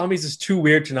 Thomas Tommies is too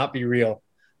weird to not be real.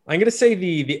 I'm going to say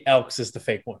the Elks is the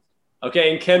fake one.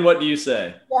 Okay, and Ken, what do you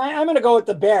say? Yeah, I'm going to go with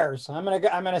the Bears. I'm going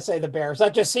to say the Bears.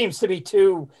 That just seems to be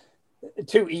too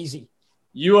easy.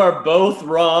 You are both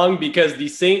wrong, because the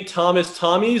St. Thomas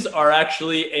Tommies are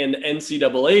actually an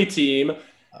NCAA team.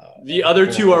 The other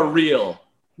two are real.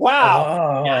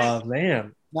 Wow. Oh, yes.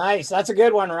 Man. Nice. That's a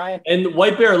good one, Ryan. And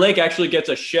White Bear Lake actually gets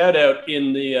a shout out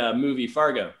in the movie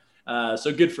Fargo.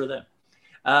 So good for them.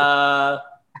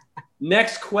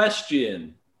 Next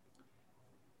question.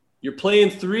 You're playing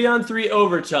 3-on-3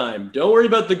 overtime. Don't worry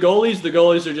about the goalies. The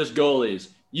goalies are just goalies.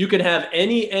 You can have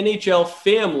any NHL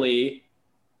family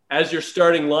as your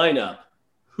starting lineup.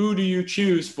 Who do you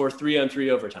choose for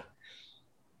 3-on-3 overtime?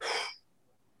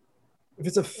 If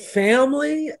it's a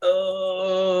family,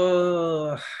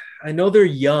 I know they're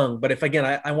young, but if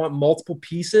I want multiple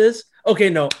pieces.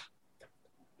 Okay, no.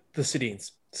 The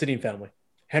Sedin family.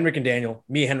 Henrik and Daniel.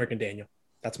 Henrik and Daniel.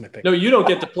 That's my pick. No, you don't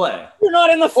get to play. You're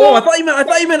not in the film. Oh, I thought you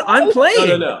meant I'm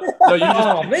playing. No, you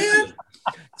just man.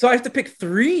 So I have to pick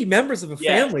 3 members of a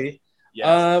family.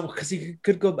 Yes. Because he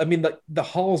could go. I mean, the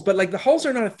Halls, but like the Halls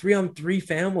are not a 3-on-3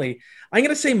 family. I'm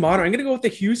gonna say modern. I'm gonna go with the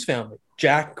Hughes family: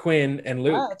 Jack, Quinn, and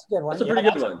Luke. That's a good one. That's a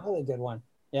pretty good one. A really good one.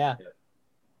 Yeah.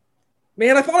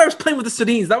 Man, I thought I was playing with the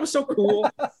Sedins. That was so cool.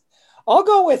 I'll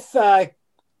go with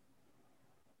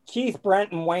Keith,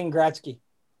 Brent, and Wayne Gretzky.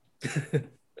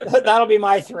 That'll be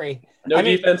my three. No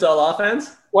defense, all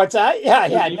offense? What's that?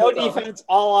 Yeah. No defense,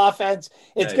 all offense.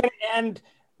 It's going to end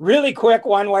really quick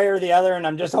one way or the other, and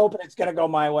I'm just hoping it's going to go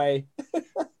my way.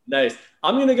 Nice.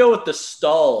 I'm going to go with the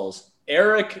Stalls.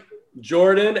 Eric,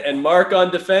 Jordan, and Mark on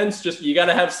defense. Just you got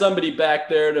to have somebody back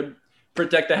there to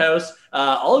protect the house.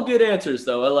 All good answers,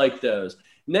 though. I like those.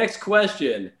 Next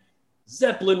question.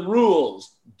 Zeppelin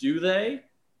rules. Do they?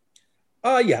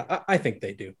 Yeah, I think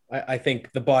they do. I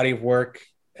think the body of work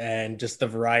and just the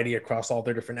variety across all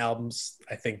their different albums.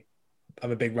 I think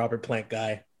I'm a big Robert Plant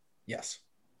guy. Yes.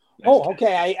 Oh,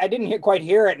 okay. I didn't quite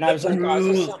hear it, and I was like, oh, is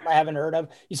this something I haven't heard of?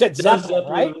 You said Zeppelin,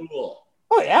 right? Rule.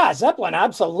 Oh yeah, Zeppelin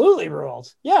absolutely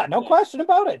rules. Yeah, no question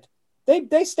about it.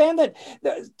 They stand that.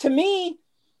 To me,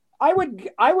 I would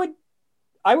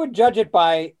judge it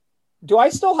by, do I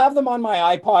still have them on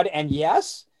my iPod? And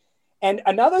yes. And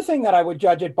another thing that I would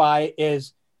judge it by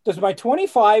is, does my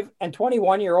 25 and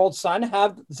 21-year-old son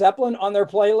have Zeppelin on their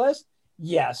playlist?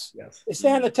 Yes. They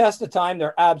stand the test of time.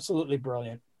 They're absolutely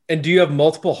brilliant. And do you have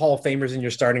multiple Hall of Famers in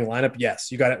your starting lineup?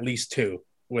 Yes, you got at least two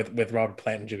with Robert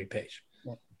Plant and Jimmy Page.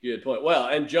 Good point. Well,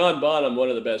 and John Bonham, one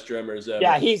of the best drummers ever.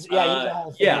 Yeah, he's a Hall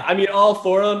of Famer. Yeah, I mean, all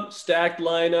four of them, stacked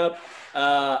lineup.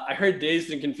 I heard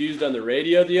Dazed and Confused on the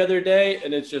radio the other day,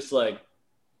 and it's just like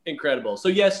incredible. So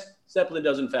yes, Zeppelin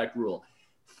does in fact rule.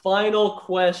 Final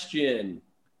question.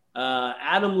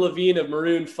 Adam Levine of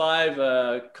Maroon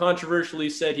 5 controversially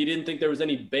said he didn't think there was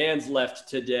any bands left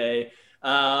today.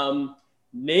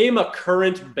 Name a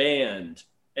current band,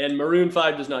 and Maroon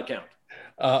 5 does not count.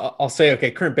 I'll say,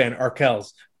 okay, current band,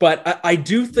 Arkells. But I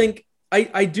do think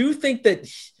that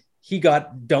he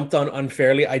got dumped on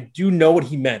unfairly. I do know what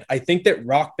he meant. I think that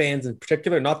rock bands in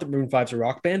particular, not that Maroon 5's a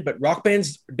rock band, but rock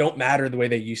bands don't matter the way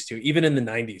they used to, even in the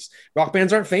 90s. Rock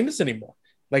bands aren't famous anymore.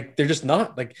 Like, they're just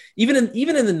not. Like, even in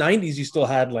the 90s, you still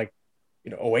had, like,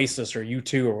 you know, Oasis or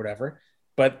U2 or whatever,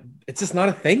 but it's just not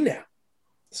a thing now.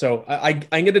 So I'm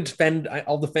going to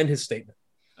I'll defend his statement.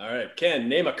 All right, Ken,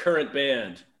 name a current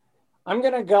band. I'm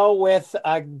going to go with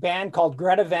a band called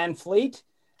Greta Van Fleet.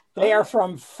 They are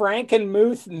from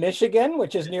Frankenmuth, Michigan,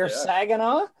 which is near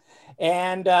Saginaw.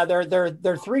 And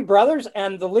they're three brothers,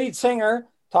 and the lead singer,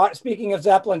 speaking of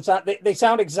Zeppelin, they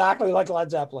sound exactly like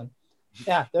Led Zeppelin.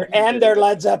 Yeah, they're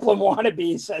Led Zeppelin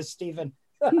wannabes, says Stephen.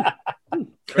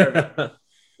 Perfect.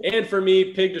 And for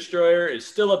me, Pig Destroyer is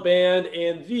still a band,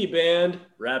 and the band,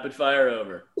 Rapid Fire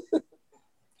Over.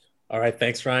 All right.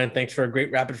 Thanks, Ryan. Thanks for a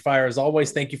great rapid fire. As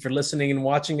always, thank you for listening and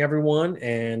watching, everyone.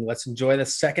 And let's enjoy the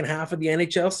second half of the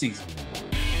NHL season.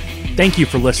 Thank you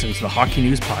for listening to the Hockey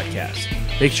News Podcast.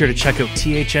 Make sure to check out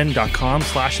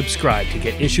thn.com/subscribe to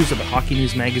get issues of the Hockey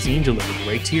News magazine delivered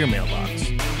right to your mailbox.